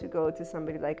ones who go to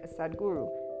somebody like a Sadhguru,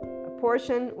 a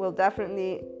portion will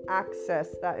definitely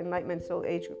access that enlightenment soul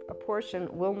age group. A portion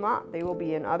will not. They will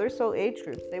be in other soul age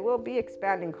groups. They will be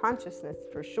expanding consciousness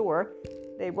for sure.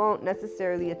 They won't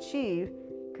necessarily achieve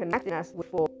connectedness with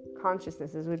full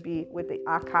consciousness. This would be with the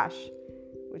Akash,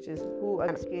 which is who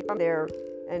is there,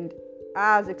 and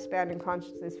as expanding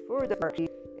consciousness further,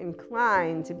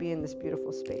 inclined to be in this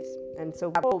beautiful space. And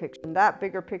so that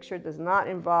bigger picture does not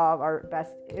involve our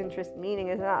best interest, meaning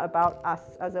it's not about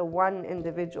us as a one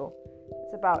individual.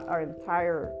 It's about our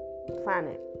entire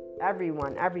planet,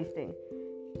 everyone, everything.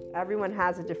 Everyone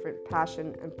has a different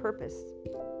passion and purpose,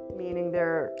 meaning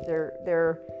their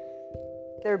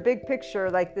big picture,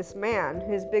 like this man,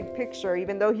 his big picture,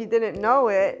 even though he didn't know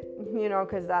it,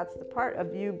 because that's the part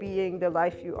of you being the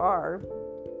life you are,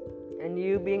 And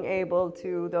you being able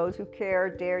to, those who care,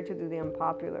 dare to do the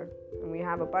unpopular. And we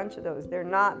have a bunch of those. They're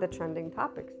not the trending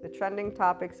topics. The trending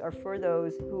topics are for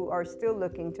those who are still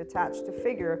looking to attach to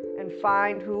figure and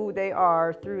find who they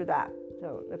are through that.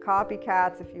 So the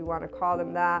copycats, if you want to call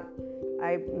them that,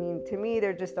 I mean, to me,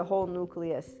 they're just a whole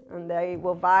nucleus, and they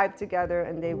will vibe together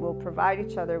and they will provide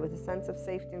each other with a sense of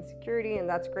safety and security. And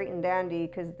that's great and dandy,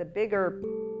 because the bigger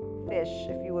fish,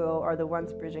 if you will, are the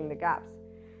ones bridging the gaps.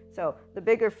 So the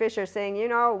bigger fish are saying, you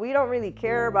know, we don't really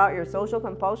care about your social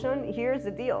compulsion. Here's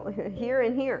the deal, here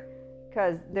and here,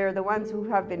 because they're the ones who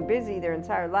have been busy their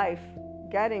entire life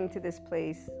getting to this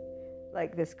place,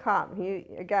 like this cop.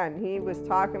 He was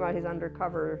talking about his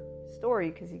undercover story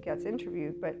because he gets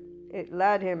interviewed, but it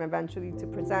led him eventually to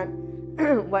present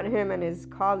what him and his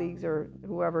colleagues, or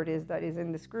whoever it is that is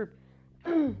in this group,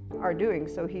 are doing.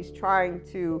 So he's trying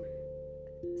to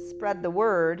spread the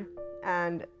word.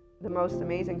 And the most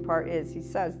amazing part is, he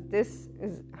says, this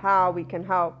is how we can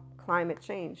help climate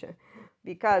change,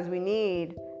 because we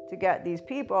need to get these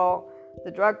people, the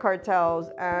drug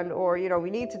cartels, and or, you know, we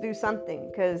need to do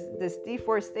something, because this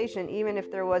deforestation, even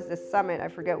if there was this summit, I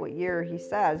forget what year he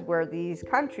says, where these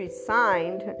countries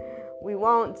signed, we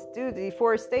won't do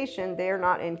deforestation, they're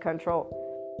not in control.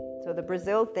 So the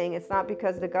Brazil thing, it's not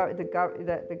because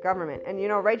the government. And, you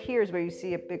know, right here is where you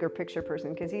see a bigger picture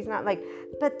person, because he's not like,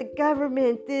 but the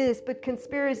government this, but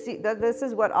conspiracy. This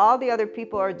is what all the other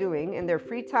people are doing in their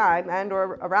free time and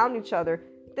or around each other.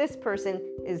 This person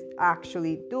is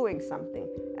actually doing something.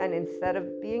 And instead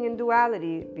of being in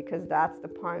duality, because that's the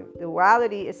point,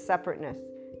 duality is separateness.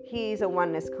 He's a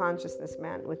oneness consciousness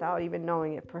man without even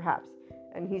knowing it, perhaps.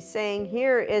 And he's saying,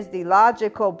 here is the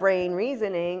logical brain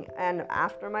reasoning. And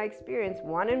after my experience,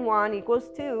 1 and 1 equals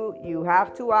 2. You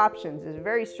have 2 options. It's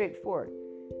very straightforward.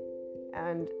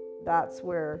 And that's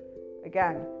where,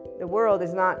 again, the world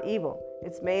is not evil.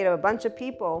 It's made of a bunch of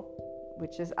people,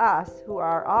 which is us, who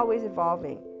are always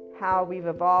evolving. How we've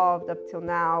evolved up till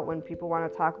now, when people want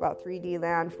to talk about 3D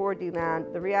land, 4D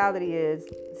land, the reality is,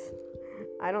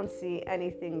 I don't see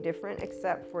anything different,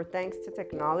 except for thanks to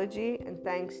technology and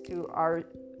thanks to our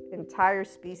entire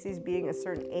species being a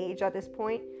certain age at this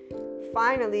point.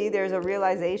 Finally, there's a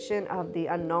realization of the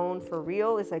unknown for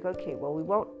real. It's like, okay, well, we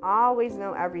won't always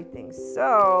know everything.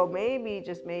 So maybe,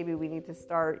 just maybe, we need to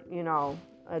start, you know,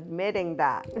 admitting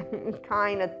that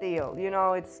kind of deal. You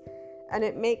know, and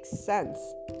it makes sense.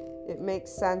 It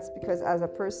makes sense because as a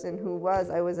person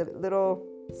I was a little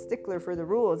stickler for the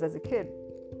rules as a kid.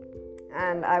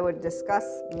 And I would discuss,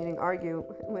 meaning argue,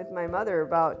 with my mother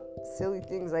about silly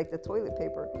things like the toilet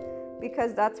paper,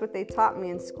 because that's what they taught me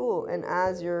in school. And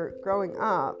as you're growing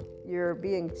up, you're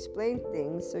being explained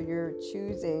things, so you're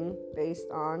choosing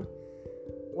based on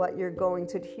what you're going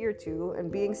to adhere to. And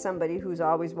being somebody who's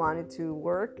always wanted to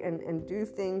work and do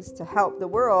things to help the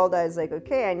world, I was like,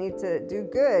 okay, I need to do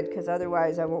good, because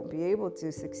otherwise I won't be able to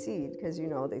succeed. Because, you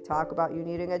know, they talk about you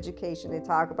needing education, they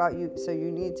talk about you, so you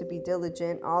need to be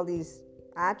diligent, all these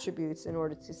attributes in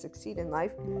order to succeed in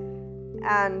life.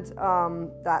 And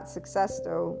that success,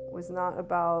 though, was not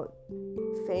about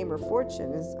fame or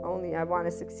fortune. Is only, I want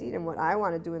to succeed in what I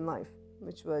want to do in life,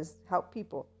 which was help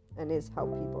people, and is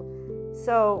help people.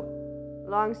 So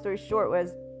long story short, what I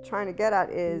was trying to get at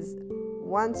is,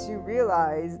 once you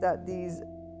realize that these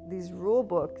rule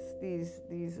books, I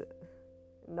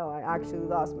actually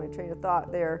lost my train of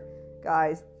thought there,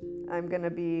 guys. I'm going to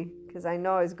be, because I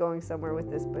know I was going somewhere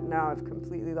with this, but now I've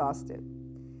completely lost it.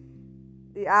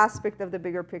 The aspect of the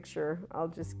bigger picture, I'll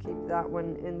just keep that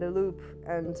one in the loop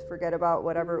and forget about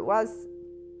whatever it was,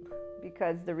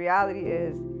 because the reality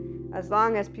is, as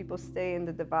long as people stay in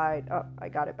the divide, I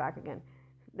got it back again,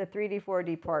 the 3D,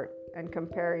 4D part and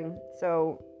comparing.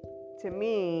 So to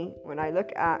me, when I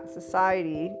look at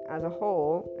society as a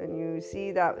whole, and you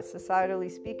see that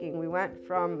societally speaking, we went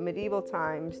from medieval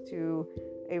times to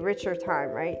a richer time,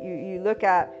 right? You look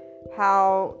at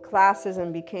how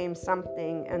classism became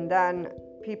something, and then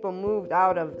people moved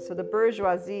out of, so the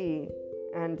bourgeoisie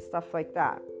and stuff like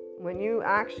that. When you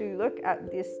actually look at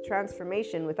this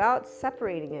transformation without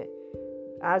separating it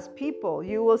as people,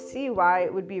 you will see why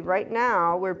it would be right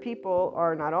now, where people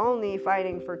are not only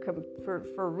fighting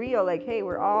for real, like, hey,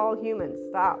 we're all humans.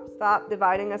 Stop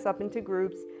dividing us up into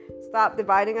groups. Stop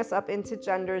dividing us up into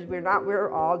genders.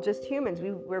 We're all just humans.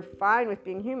 We're fine with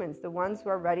being humans. The ones who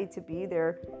are ready to be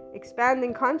there,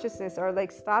 expanding consciousness, are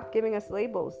like, stop giving us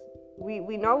labels.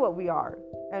 We know what we are,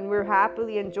 and we're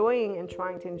happily enjoying and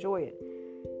trying to enjoy it.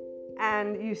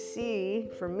 And you see,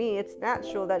 for me, it's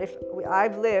natural that if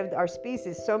I've lived our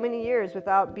species so many years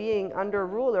without being under a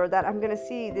ruler, that I'm going to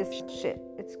see this shit.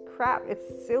 It's crap.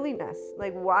 It's silliness.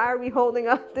 Like, why are we holding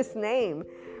up this name?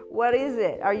 What is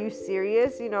it? Are you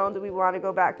serious? Do we want to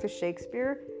go back to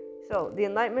Shakespeare? So the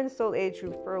Enlightenment Soul Age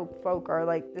folk are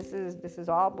like, this is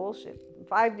all bullshit.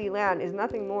 5D land is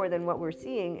nothing more than what we're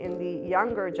seeing in the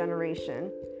younger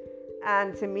generation.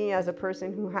 And to me, as a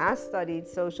person who has studied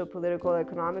social, political,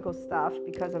 economical stuff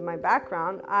because of my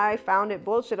background, I found it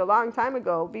bullshit a long time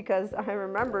ago, because I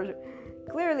remember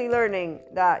clearly learning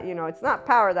that, it's not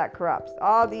power that corrupts.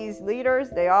 All these leaders,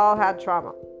 they all had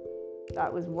trauma.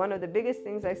 That was one of the biggest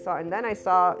things I saw. And then I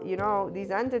saw,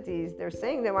 these entities, they're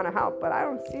saying they want to help, but I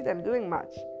don't see them doing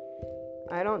much.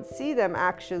 I don't see them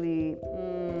actually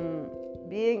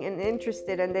being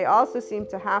interested. And they also seem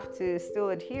to have to still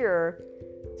adhere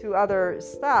to other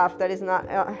stuff that is not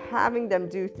having them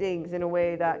do things in a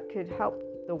way that could help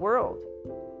the world.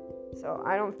 So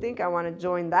I don't think I want to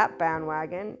join that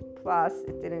bandwagon. Plus,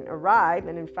 it didn't arrive.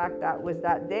 And in fact, that was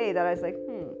that day that I was like,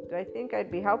 do I think I'd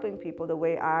be helping people the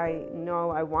way I know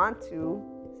I want to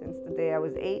since the day I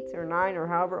was 8 or 9 or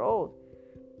however old?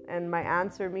 And my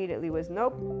answer immediately was,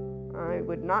 nope, I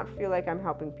would not feel like I'm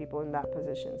helping people in that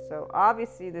position. So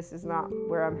obviously, this is not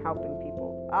where I'm helping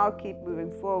people. I'll keep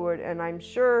moving forward, and I'm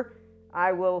sure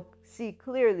I will see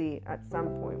clearly at some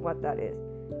point what that is.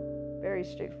 Very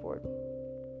straightforward.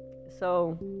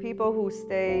 So people who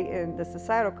stay in the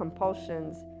societal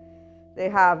compulsions, they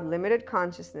have limited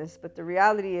consciousness, but the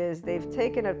reality is they've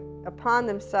taken it upon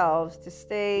themselves to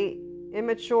stay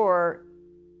immature,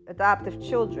 adaptive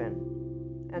children.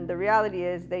 And the reality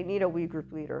is they need a we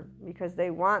group leader because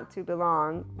they want to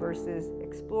belong versus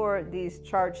explore these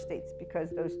charged states,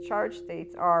 because those charged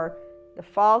states are the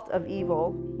fault of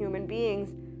evil human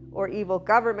beings or evil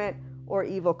government or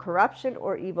evil corruption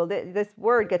or evil. This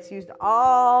word gets used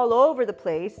all over the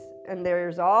place, and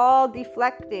there's all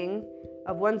deflecting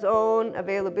of one's own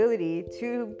availability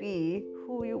to be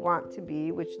who you want to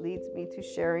be, which leads me to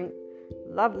sharing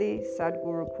lovely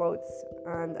Sadhguru quotes.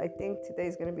 And I think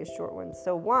today's going to be a short one.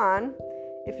 So 1,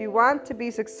 if you want to be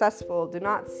successful, do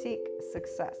not seek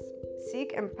success.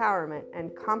 Seek empowerment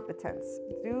and competence.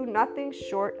 Do nothing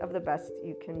short of the best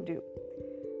you can do.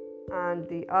 And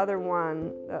the other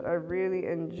one that I really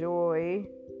enjoy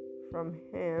from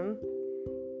him,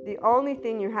 the only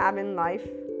thing you have in life,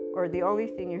 or the only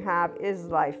thing you have is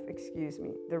life,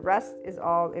 the rest is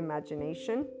all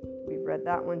imagination. We've read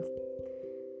that one.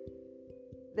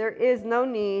 There is no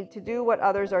need to do what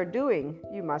others are doing.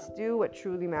 You must do what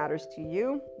truly matters to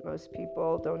you. Most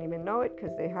people don't even know it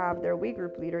because they have their we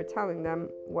group leader telling them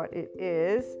what it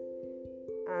is.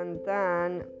 And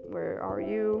then, where are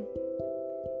you?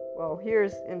 Well,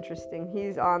 here's interesting.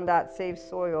 He's on that Save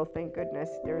Soil, thank goodness.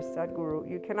 There's Sadhguru.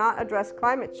 You cannot address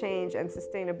climate change and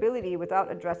sustainability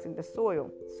without addressing the soil.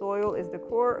 Soil is the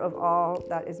core of all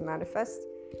that is manifest.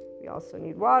 We also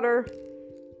need water.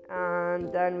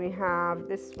 And then we have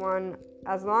this one.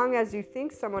 As long as you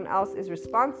think someone else is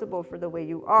responsible for the way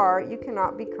you are, you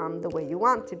cannot become the way you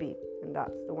want to be. And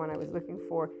that's the one I was looking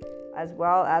for. As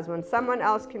well as when someone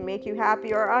else can make you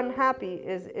happy or unhappy,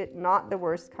 is it not the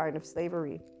worst kind of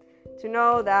slavery? To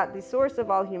know that the source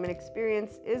of all human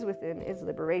experience is within is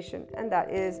liberation. And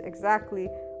that is exactly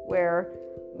where,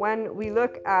 when we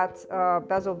look at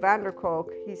Bessel van der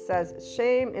Kolk, he says,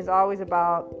 shame is always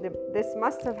about, this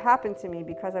must have happened to me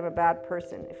because I'm a bad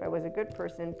person. If I was a good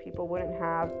person, people wouldn't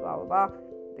have blah, blah, blah.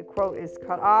 The quote is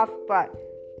cut off, but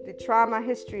the trauma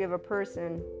history of a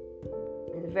person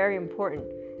is very important.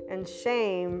 And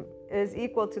shame is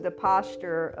equal to the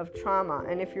posture of trauma.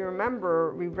 And if you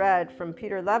remember, we read from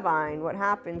Peter Levine what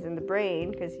happens in the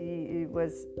brain, because he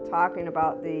was talking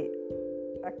about the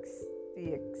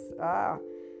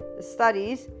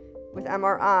studies with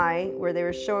MRI, where they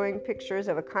were showing pictures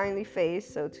of a kindly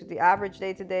face, so to the average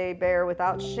day-to-day bear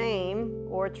without shame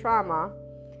or trauma,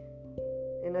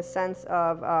 in a sense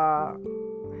of,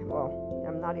 well,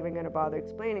 I'm not even going to bother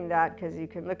explaining that because you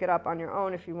can look it up on your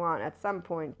own if you want at some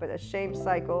point. But a shame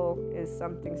cycle is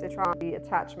something, trauma,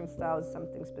 attachment style is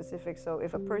something specific. So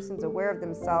if a person's aware of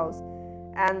themselves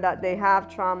and that they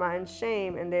have trauma and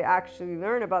shame, and they actually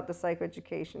learn about the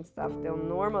psychoeducation stuff, they'll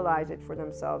normalize it for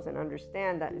themselves and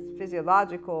understand that it's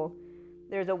physiological.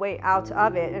 There's a way out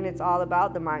of it, and it's all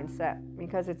about the mindset,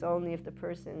 because it's only if the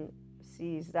person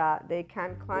sees that they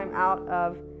can climb out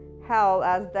of hell,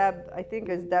 as I think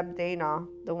is Deb Dana,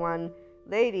 the one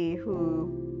lady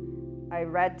who I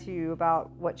read to you about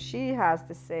what she has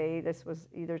to say. This was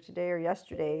either today or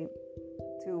yesterday,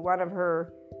 to one of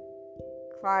her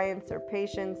clients or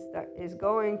patients that is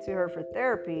going to her for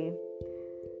therapy,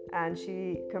 and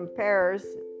she compares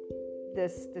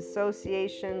this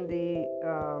dissociation,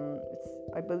 it's,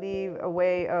 I believe, a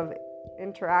way of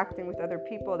interacting with other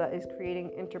people that is creating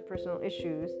interpersonal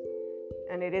issues.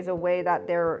 And it is a way that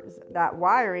there's that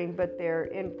wiring, but they're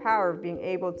in power of being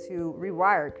able to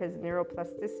rewire, because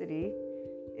neuroplasticity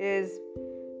is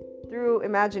through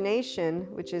imagination,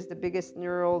 which is the biggest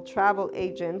neural travel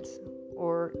agent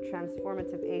or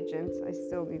transformative agent. I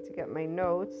still need to get my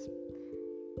notes.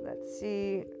 Let's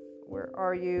see, where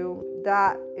are you?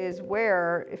 That is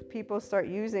where, if people start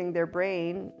using their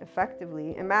brain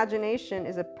effectively, imagination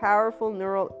is a powerful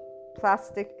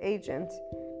neuroplastic agent.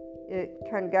 It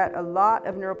can get a lot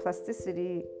of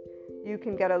neuroplasticity. You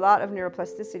can get a lot of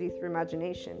neuroplasticity through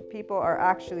imagination. People are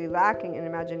actually lacking in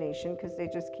imagination because they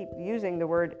just keep using the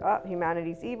word,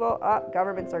 humanity's evil,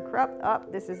 governments are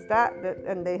corrupt, this is that,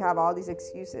 and they have all these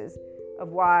excuses of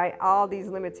why all these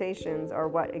limitations are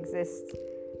what exists.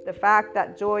 The fact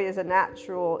that joy is a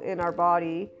natural in our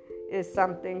body is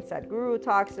something Sadhguru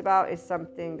talks about, is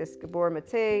something this Gabor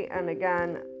Mate, and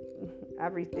again,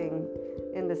 everything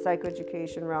in the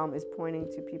psychoeducation realm is pointing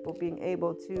to people being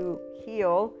able to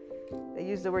heal. They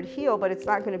use the word heal, but it's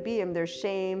not going to be in their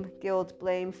shame, guilt,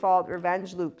 blame, fault,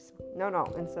 revenge loops. No.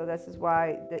 And so this is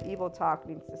why the evil talk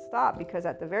needs to stop, because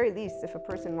at the very least, if a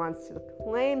person wants to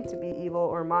claim to be evil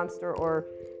or monster or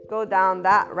go down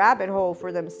that rabbit hole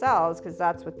for themselves, because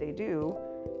that's what they do,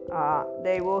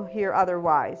 they will hear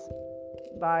otherwise.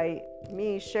 By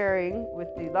me sharing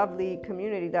with the lovely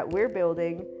community that we're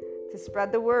building to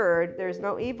spread the word, there's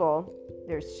no evil.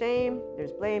 There's shame,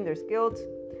 there's blame, there's guilt,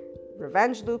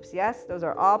 revenge loops. Yes, those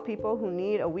are all people who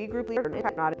need a we group leader.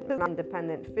 They're not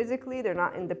independent physically, they're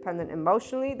not independent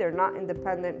emotionally, they're not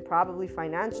independent probably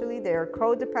financially, they're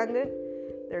codependent.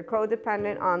 They're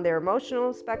codependent on their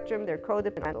emotional spectrum. They're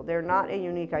codependent. They're not a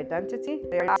unique identity.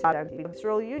 They're not an identity.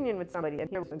 Sexual union with somebody. And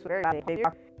here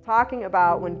we're talking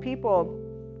about when people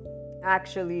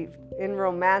actually in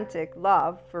romantic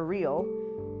love for real,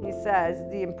 he says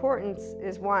the importance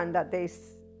is one, that they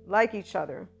like each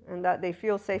other and that they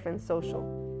feel safe and social.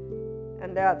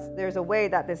 And there's a way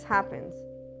that this happens,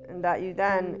 and that you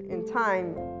then in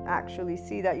time actually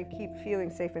see that you keep feeling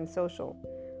safe and social.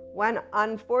 When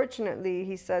unfortunately,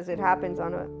 he says, it happens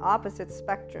on an opposite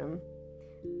spectrum,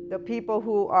 the people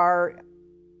who are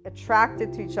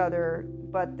attracted to each other,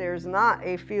 but there's not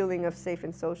a feeling of safe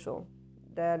and social,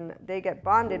 then they get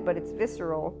bonded, but it's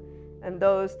visceral. And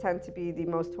those tend to be the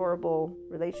most horrible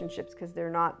relationships because they're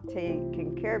not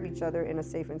taking care of each other in a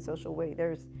safe and social way.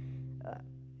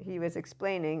 He was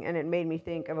explaining, and it made me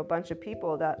think of a bunch of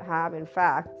people that have, in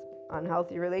fact,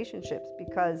 unhealthy relationships,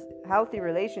 because healthy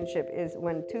relationship is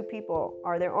when two people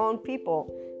are their own people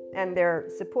and they're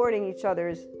supporting each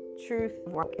other's truth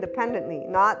independently,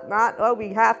 not we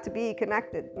have to be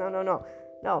connected.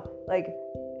 No, like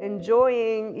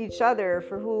enjoying each other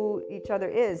for who each other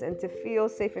is, and to feel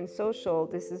safe and social.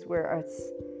 This is where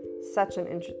it's such an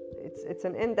it's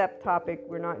an in-depth topic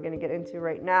we're not going to get into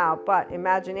right now, but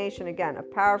imagination, again, a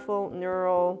powerful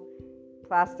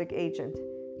neuroplastic agent.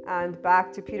 And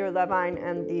back to Peter Levine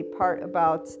and the part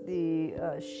about the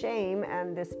shame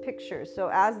and this picture. So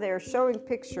as they're showing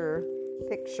pictures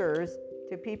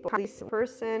to people, this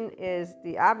person is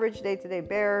the average day-to-day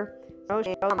bear.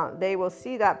 They will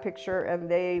see that picture and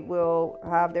they will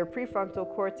have their prefrontal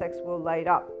cortex will light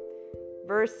up.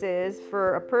 Versus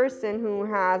for a person who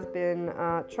has been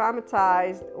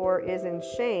traumatized or is in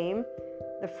shame,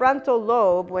 the frontal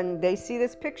lobe, when they see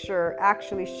this picture,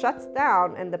 actually shuts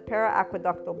down and the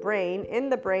paraaqueductal brain in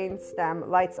the brain stem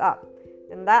lights up.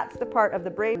 And that's the part of the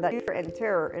brain that fear and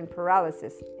terror and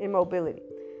paralysis, immobility.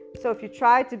 So if you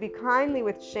try to be kindly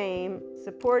with shame,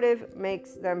 supportive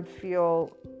makes them feel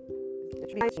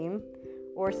shame,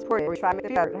 or supportive, or try to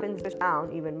make it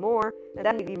down even more, and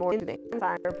then be more intimate.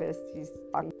 Therapist, he's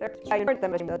talking therapist,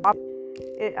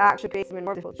 it actually creates even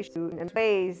more difficult and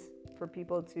ways for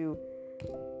people to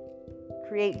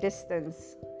create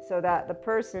distance so that the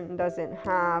person doesn't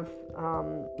have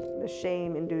the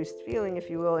shame-induced feeling, if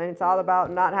you will. And it's all about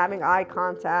not having eye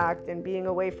contact and being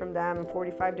away from them in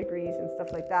 45 degrees and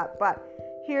stuff like that. But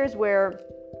here's where,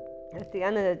 at the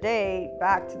end of the day,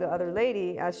 back to the other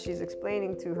lady, as she's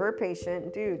explaining to her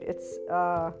patient, dude, it's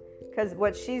because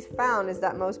what she's found is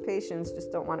that most patients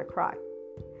just don't want to cry.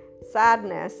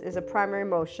 Sadness is a primary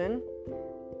emotion.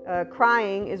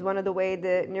 Crying is one of the ways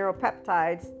the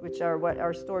neuropeptides, which are what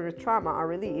are stored with trauma, are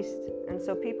released. And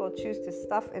so people choose to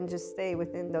stuff and just stay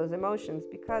within those emotions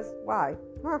because why?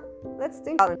 Let's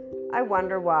think. I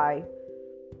wonder why.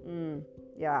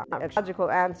 Yeah, not a logical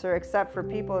answer, except for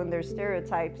people and their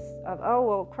stereotypes of, oh,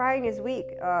 well, crying is weak.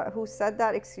 Who said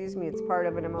that? Excuse me, it's part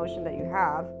of an emotion that you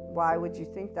have. Why would you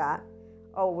think that?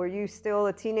 Oh, were you still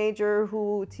a teenager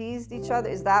who teased each other?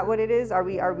 Is that what it is? Are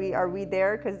we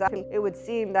there? Because it would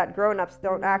seem that grown-ups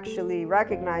don't actually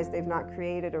recognize they've not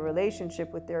created a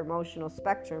relationship with their emotional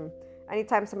spectrum.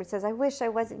 Anytime somebody says, I wish I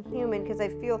wasn't human, because I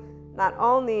feel not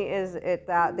only is it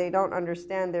that they don't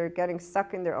understand they're getting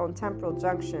stuck in their own temporal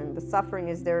junction, the suffering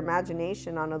is their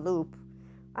imagination on a loop.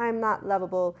 I'm not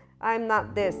lovable. I'm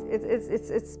not this.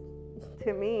 It's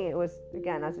to me, it was,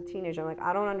 again, as a teenager, I'm like,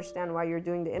 I don't understand why you're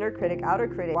doing the inner critic, outer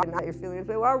critic, why not you're feeling,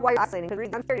 why are you isolating? Because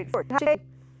I'm scared for it.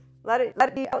 Let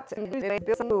it be out. And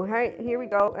build some new, hey, here we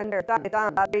go, and they're done.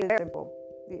 That's very simple.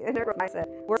 The inner mindset.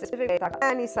 We're specifically talking about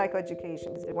any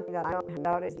psychoeducation. The one thing that I don't hand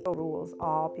out is no rules,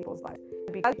 all people's lives.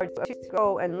 Because to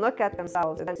go and look at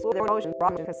themselves and then slow their emotions,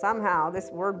 because somehow this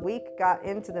word weak got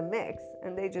into the mix,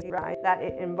 and they just realize that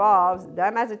it involves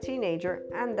them as a teenager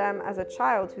and them as a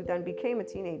child who then became a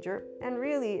teenager. And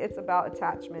really, it's about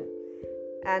attachment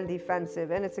and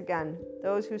defensive. And it's, again,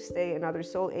 those who stay in other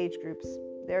soul age groups,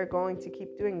 they're going to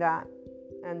keep doing that.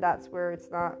 And that's where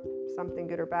it's not something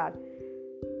good or bad.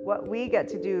 What we get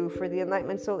to do for the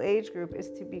Enlightenment Soul Age group is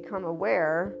to become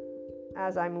aware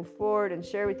as I move forward and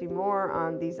share with you more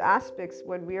on these aspects.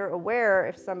 When we are aware,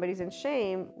 if somebody's in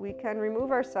shame, we can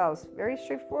remove ourselves. Very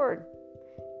straightforward.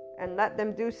 And let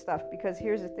them do stuff. Because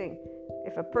here's the thing.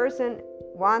 If a person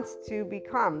wants to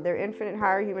become their infinite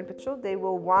higher human potential, they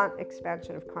will want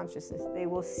expansion of consciousness. They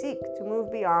will seek to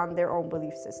move beyond their own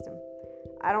belief system.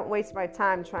 I don't waste my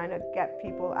time trying to get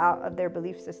people out of their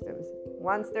belief systems.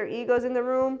 Once their ego's in the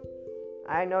room,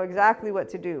 I know exactly what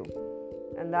to do.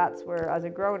 And that's where, as a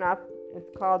grown-up,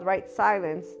 it's called right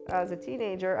silence. As a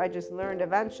teenager, I just learned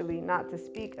eventually not to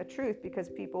speak a truth because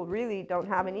people really don't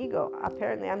have an ego.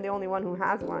 Apparently, I'm the only one who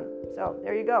has one. So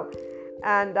there you go.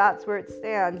 And that's where it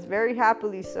stands, very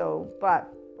happily so.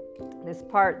 But this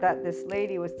part that this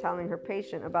lady was telling her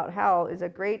patient about hell is a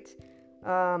great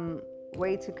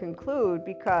way to conclude,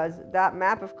 because that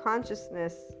map of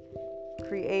consciousness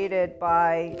created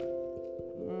by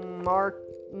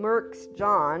Merck's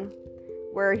John,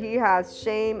 where he has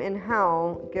shame in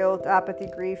hell, guilt, apathy,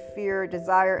 grief, fear,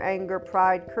 desire, anger,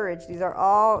 pride, courage. These are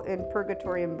all in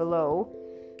purgatory and below.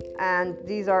 And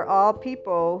these are all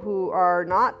people who are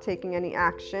not taking any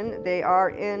action. They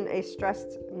are in a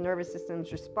stressed nervous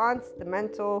system's response, the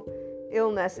mental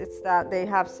illness. It's that they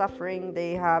have suffering,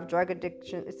 they have drug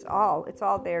addiction. It's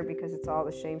all there because it's all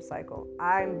the shame cycle.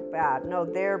 I'm bad. No,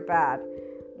 they're bad.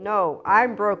 No,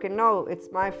 I'm broken. No, it's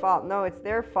my fault. No, it's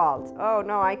their fault. Oh,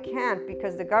 no, I can't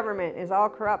because the government is all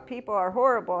corrupt. People are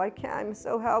horrible. I can't. I'm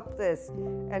so helpless.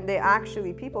 And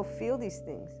people feel these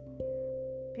things.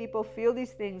 People feel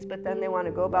these things, but then they want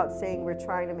to go about saying we're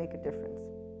trying to make a difference.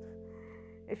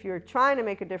 If you're trying to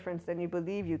make a difference, then you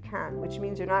believe you can, which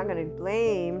means you're not going to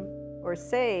blame or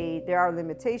say there are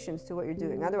limitations to what you're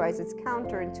doing. Otherwise, it's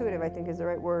counterintuitive, I think is the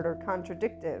right word, or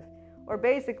contradictive. Or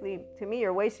basically, to me,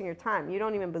 you're wasting your time. You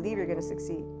don't even believe you're going to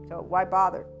succeed. So why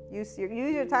bother? Use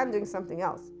your time doing something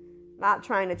else, not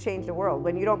trying to change the world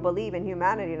when you don't believe in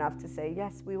humanity enough to say,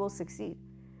 yes, we will succeed.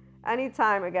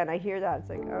 Anytime, again, I hear that, it's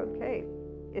like, okay,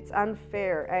 it's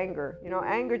unfair, anger.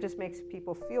 Anger just makes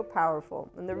people feel powerful.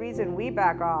 And the reason we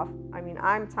back off,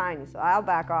 I'm tiny, so I'll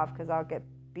back off because I'll get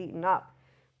beaten up.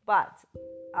 But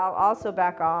I'll also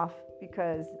back off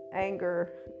because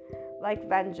anger, like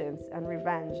vengeance and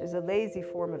revenge, is a lazy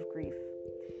form of grief.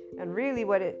 And really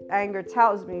what anger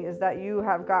tells me is that you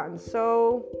have gotten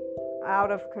so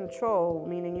out of control,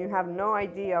 meaning you have no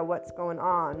idea what's going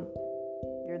on.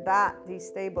 You're that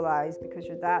destabilized because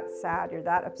you're that sad, you're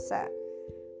that upset,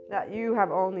 that you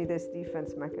have only this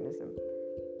defense mechanism.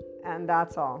 And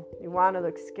that's all. You want to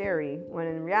look scary, when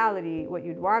in reality, what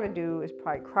you'd want to do is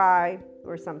probably cry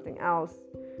or something else.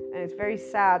 And it's very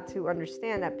sad to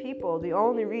understand that people, the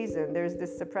only reason there's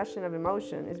this suppression of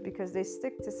emotion is because they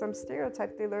stick to some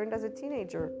stereotype they learned as a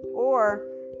teenager, or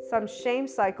some shame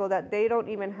cycle that they don't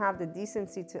even have the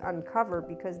decency to uncover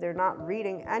because they're not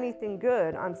reading anything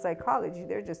good on psychology.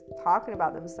 They're just talking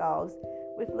about themselves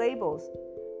with labels.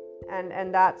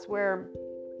 And that's where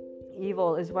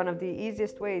evil is one of the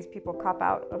easiest ways people cop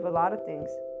out of a lot of things.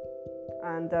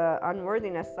 And the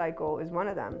unworthiness cycle is one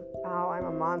of them. Oh, I'm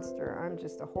a monster. I'm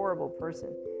just a horrible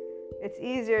person. It's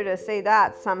easier to say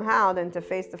that somehow than to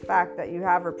face the fact that you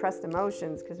have repressed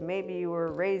emotions because maybe you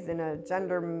were raised in a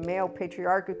gender male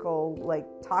patriarchal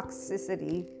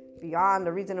toxicity beyond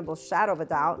a reasonable shadow of a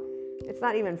doubt. It's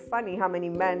not even funny how many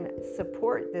men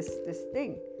support this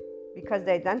thing because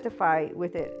they identify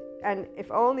with it. And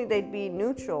if only they'd be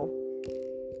neutral.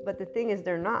 But the thing is,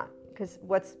 they're not. Because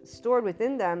what's stored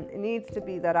within them, it needs to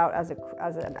be let out as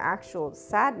an actual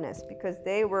sadness, because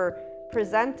they were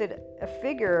presented a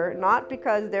figure, not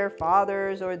because their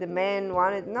fathers or the men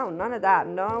wanted, no, none of that.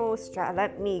 No,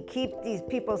 let me keep these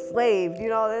people slaved.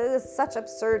 There's such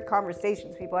absurd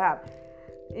conversations people have.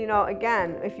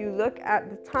 Again, if you look at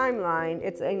the timeline,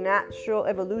 it's a natural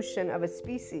evolution of a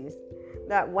species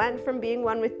that went from being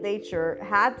one with nature,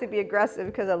 had to be aggressive,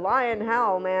 because a lion,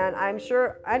 hell, man, I'm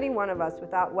sure any one of us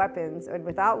without weapons and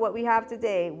without what we have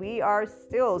today, we are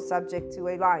still subject to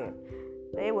a lion.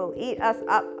 They will eat us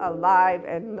up alive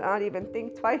and not even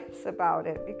think twice about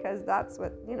it, because that's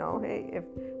what,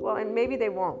 and maybe they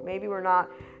won't. Maybe we're not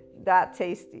that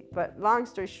tasty. But long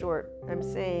story short, I'm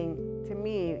saying, to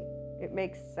me, it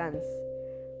makes sense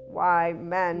why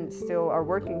men still are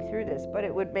working through this, but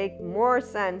it would make more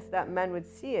sense that men would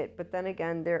see it. But then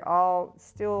again, they're all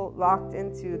still locked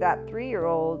into that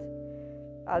 3-year-old,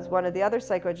 as one of the other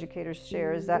psychoeducators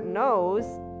shares, that knows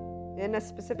in a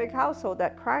specific household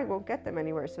that crying won't get them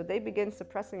anywhere. So they begin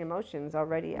suppressing emotions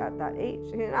already at that age.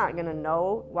 You're not going to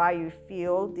know why you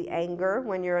feel the anger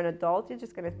when you're an adult. You're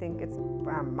just going to think it's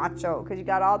macho because you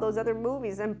got all those other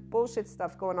movies and bullshit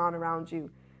stuff going on around you.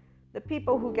 The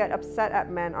people who get upset at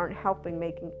men aren't helping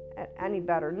making it any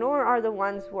better, nor are the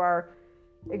ones who are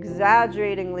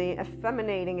exaggeratingly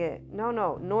effeminating it.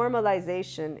 No,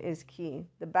 normalization is key.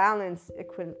 The balance,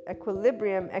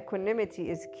 equilibrium, equanimity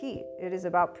is key. It is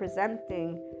about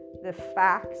presenting the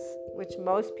facts, which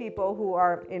most people who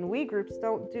are in we groups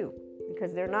don't do,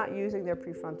 because they're not using their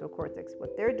prefrontal cortex.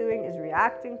 What they're doing is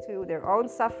reacting to their own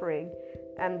suffering,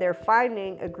 and they're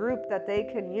finding a group that they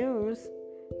can use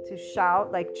to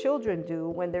shout like children do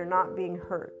when they're not being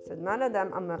heard. So none of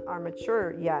them are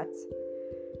mature yet.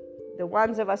 The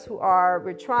ones of us who are,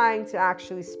 we're trying to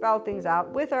actually spell things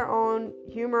out with our own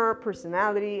humor,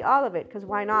 personality, all of it, because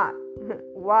why not?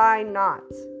 Why not?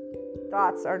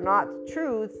 Thoughts are not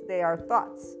truths, they are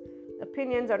thoughts.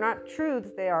 Opinions are not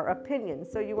truths, they are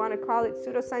opinions. So you want to call it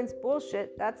pseudoscience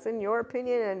bullshit, that's in your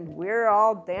opinion, and we're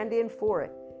all dandying for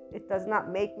it. It does not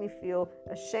make me feel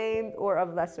ashamed or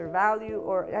of lesser value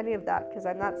or any of that, because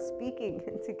I'm not speaking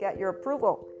to get your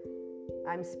approval.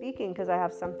 I'm speaking because I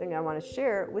have something I want to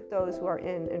share with those who are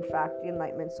in fact, the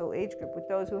Enlightenment Soul Age group, with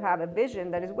those who have a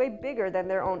vision that is way bigger than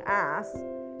their own ass,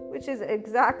 which is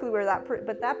exactly where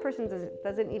but that person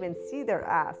doesn't even see their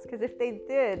ass, because if they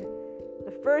did,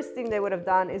 the first thing they would have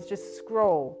done is just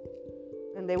scroll.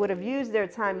 And they would have used their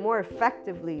time more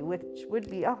effectively, which would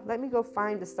be, let me go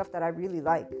find the stuff that I really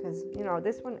like, because,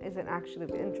 this one isn't actually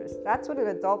of interest. That's what an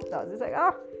adult does. It's like,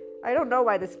 I don't know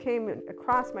why this came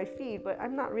across my feed, but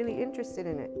I'm not really interested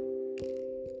in it.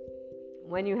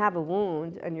 When you have a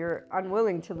wound and you're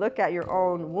unwilling to look at your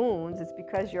own wounds, it's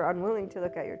because you're unwilling to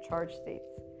look at your charge states.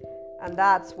 And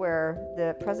that's where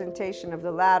the presentation of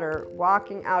the ladder,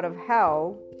 walking out of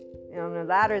hell, the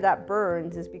ladder that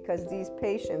burns, is because these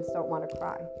patients don't want to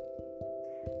cry.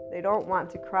 They don't want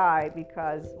to cry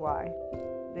because why?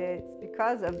 It's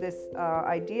because of this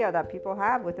idea that people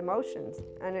have with emotions,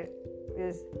 and it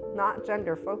is not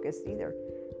gender focused either.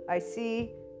 I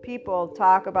see people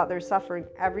talk about their suffering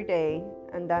every day,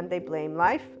 and then they blame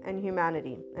life and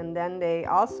humanity, and then they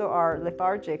also are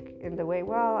lethargic in the way,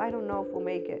 well, I don't know if we'll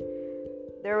make it.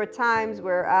 There were times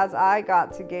where, as I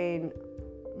got to gain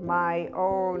my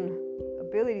own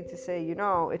ability to say,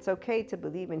 it's okay to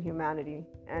believe in humanity,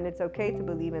 and it's okay to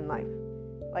believe in life.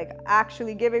 Like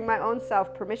actually giving my own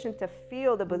self permission to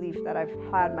feel the belief that I've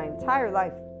had my entire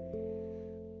life.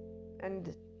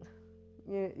 And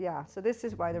so this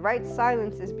is why the right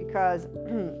silence is, because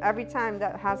every time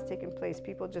that has taken place,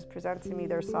 people just present to me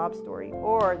their sob story,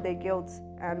 or they guilt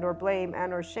and or blame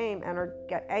and or shame and or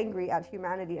get angry at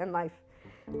humanity and life.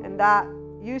 And that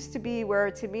used to be where,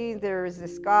 to me, there is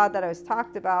this God that I was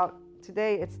talked about.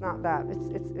 Today, it's not that.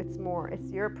 It's more.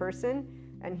 It's your person.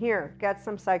 And here, get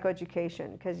some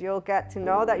psychoeducation, because you'll get to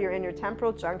know that you're in your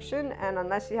temporal junction, and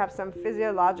unless you have some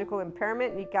physiological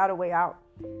impairment, you got a way out.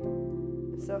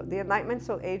 So the Enlightenment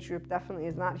Soul Age group definitely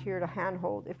is not here to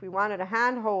handhold. If we wanted a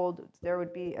handhold, there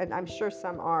would be, and I'm sure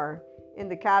some are, in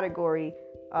the category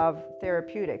of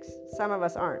therapeutics. Some of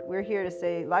us aren't. We're here to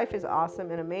say life is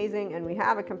awesome and amazing, and we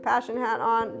have a compassion hat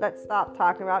on. Let's stop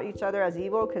talking about each other as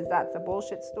evil, because that's a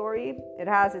bullshit story. It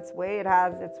has its way, it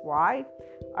has its why.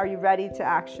 Are you ready to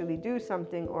actually do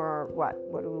something, or what?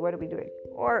 What are we doing?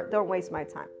 Or don't waste my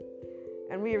time.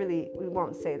 And we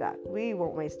won't say that. We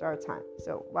won't waste our time.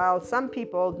 So while some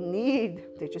people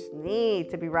they just need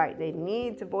to be right. They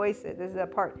need to voice it. This is a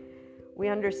part. We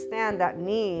understand that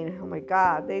need. Oh my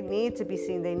God, they need to be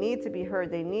seen. They need to be heard.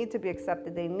 They need to be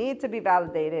accepted. They need to be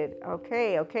validated.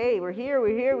 Okay, we're here.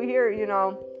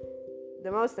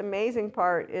 the most amazing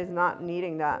part is not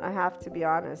needing that. I have to be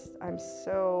honest. I'm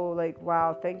so like,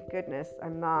 wow, thank goodness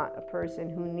I'm not a person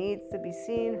who needs to be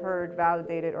seen, heard,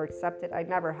 validated, or accepted. I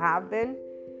never have been.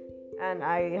 And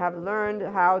I have learned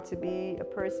how to be a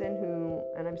person who,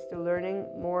 and I'm still learning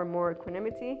more and more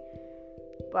equanimity.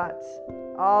 But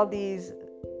all these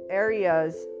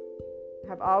areas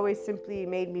have always simply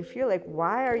made me feel like,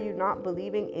 why are you not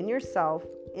believing in yourself,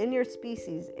 in your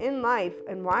species, in life?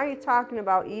 And why are you talking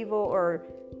about evil or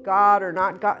God or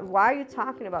not God? Why are you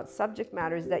talking about subject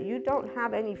matters that you don't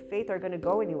have any faith are going to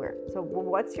go anywhere? So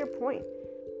what's your point?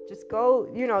 Just go,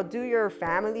 do your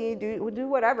family, do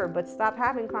whatever, but stop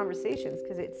having conversations,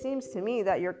 because it seems to me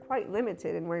that you're quite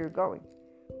limited in where you're going.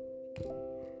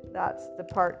 That's the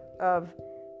part of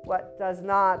what does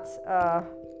not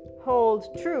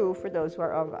hold true for those who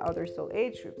are of other soul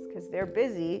age groups, because they're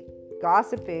busy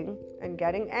gossiping and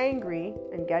getting angry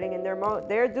and getting in their mode.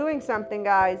 They're doing something,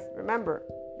 guys. Remember,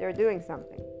 they're doing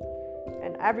something.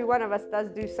 And every one of us does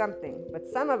do something, but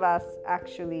some of us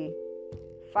actually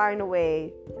find a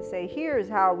way to say, here's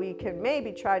how we can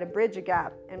maybe try to bridge a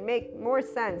gap and make more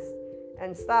sense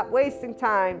and stop wasting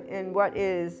time in what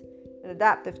is an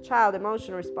adaptive child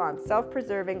emotional response,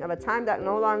 self-preserving of a time that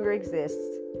no longer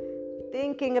exists,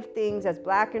 thinking of things as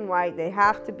black and white. They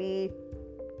have to be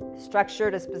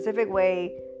structured a specific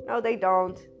way. No, they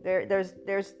don't. There's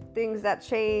things that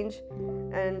change.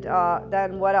 And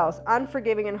then what else?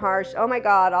 Unforgiving and harsh. Oh my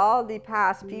God, all the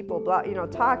past people,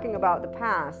 talking about the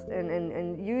past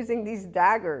and using these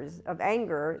daggers of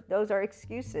anger. Those are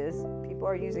excuses people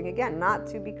are using, again, not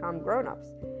to become grown-ups.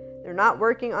 They're not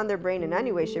working on their brain in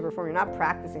any way, shape, or form. You're not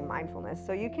practicing mindfulness.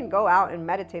 So you can go out and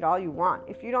meditate all you want.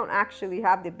 If you don't actually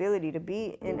have the ability to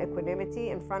be in equanimity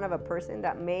in front of a person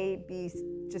that may be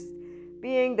just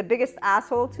being the biggest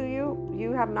asshole to you,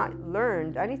 you have not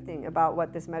learned anything about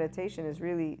what this meditation is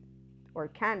really, or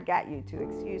can get you to,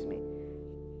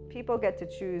 People get to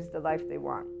choose the life they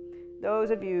want. Those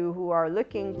of you who are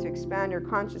looking to expand your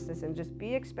consciousness and just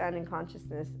be expanding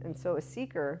consciousness, and so a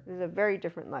seeker, this is a very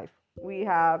different life. We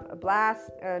have a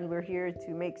blast, and we're here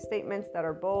to make statements that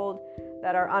are bold,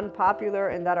 that are unpopular,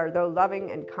 and that are, though,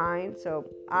 loving and kind. So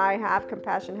I have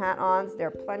compassion hat-ons. There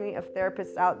are plenty of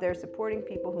therapists out there supporting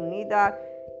people who need that.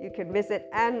 You can visit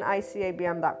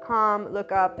nicabm.com,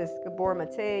 look up this Gabor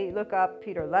Mate, look up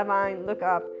Peter Levine, look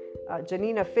up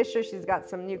Janina Fisher. She's got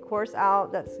some new course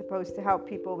out that's supposed to help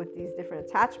people with these different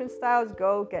attachment styles.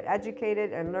 Go get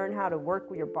educated and learn how to work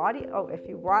with your body. Oh, if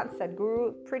you want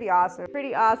Sadhguru, pretty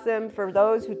awesome for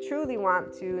those who truly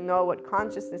want to know what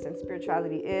consciousness and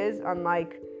spirituality is,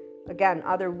 unlike, again,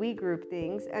 other we group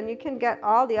things. And you can get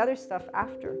all the other stuff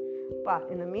after. But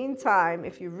in the meantime,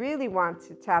 if you really want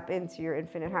to tap into your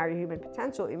infinite higher human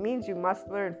potential, it means you must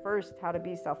learn first how to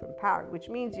be self-empowered, which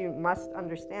means you must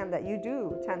understand that you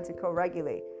do tend to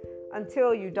co-regulate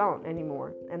until you don't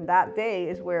anymore. And that day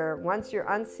is where, once you're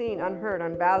unseen, unheard,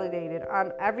 unvalidated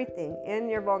on everything in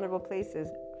your vulnerable places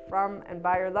from and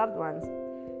by your loved ones.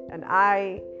 And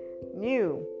I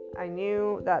knew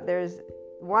that there's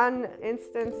one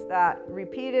instance that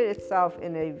repeated itself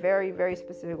in a very, very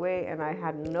specific way, and I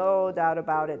had no doubt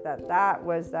about it that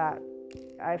was that.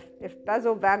 If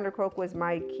Bessel van der Kolk was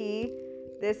my key,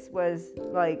 this was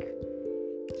like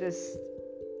just,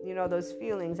 those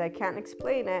feelings. I can't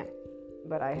explain it,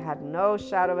 but I had no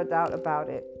shadow of a doubt about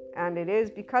it. And it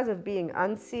is because of being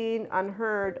unseen,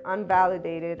 unheard,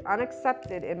 unvalidated,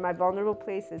 unaccepted in my vulnerable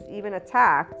places, even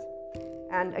attacked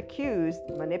and accused,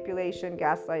 manipulation,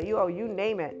 gaslight, you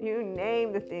name it, you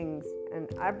name the things. And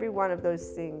every one of those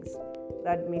things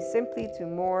led me simply to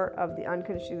more of the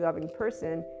unconditionally loving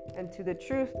person and to the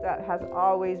truth that has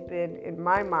always been in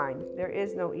my mind. There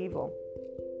is no evil.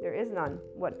 There is none.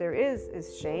 What there is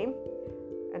shame,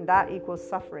 and that equals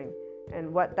suffering.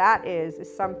 And what that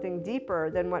is something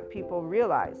deeper than what people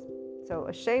realize. So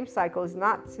a shame cycle is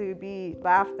not to be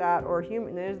laughed at or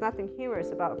human. There's nothing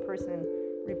humorous about a person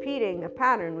repeating a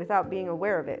pattern without being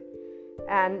aware of it.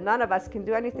 And none of us can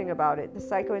do anything about it, the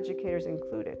psychoeducators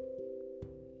included.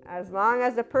 As long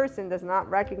as a person does not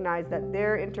recognize that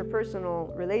their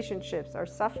interpersonal relationships are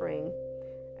suffering,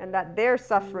 and that they're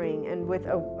suffering, and with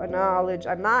a knowledge,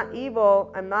 I'm not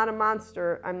evil, I'm not a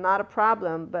monster, I'm not a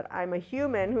problem, but I'm a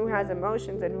human who has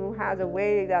emotions and who has a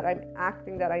way that I'm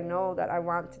acting that I know that I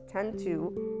want to tend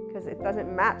to, because it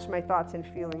doesn't match my thoughts and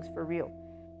feelings for real.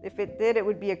 If it did, it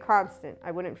would be a constant. I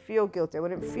wouldn't feel guilt. I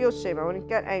wouldn't feel shame. I wouldn't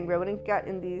get angry. I wouldn't get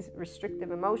in these restrictive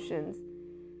emotions.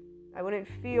 I wouldn't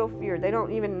feel fear. They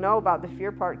don't even know about the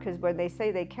fear part, because when they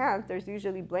say they can't, there's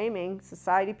usually blaming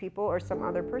society, people, or some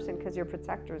other person, because your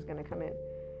protector is going to come in.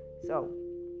 So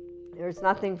there's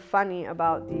nothing funny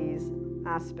about these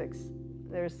aspects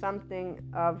There's something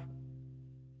of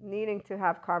needing to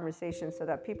have conversations so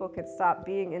that people can stop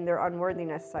being in their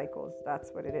unworthiness cycles.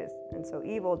 That's what it is. And so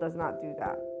evil does not do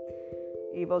that.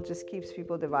 Evil just keeps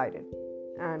people divided.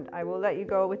 And I will let you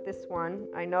go with this one.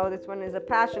 I know this one is a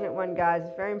passionate one, guys.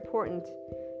 It's very important.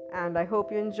 And I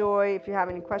hope you enjoy. If you have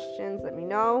any questions, let me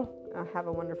know. Have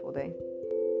a wonderful day.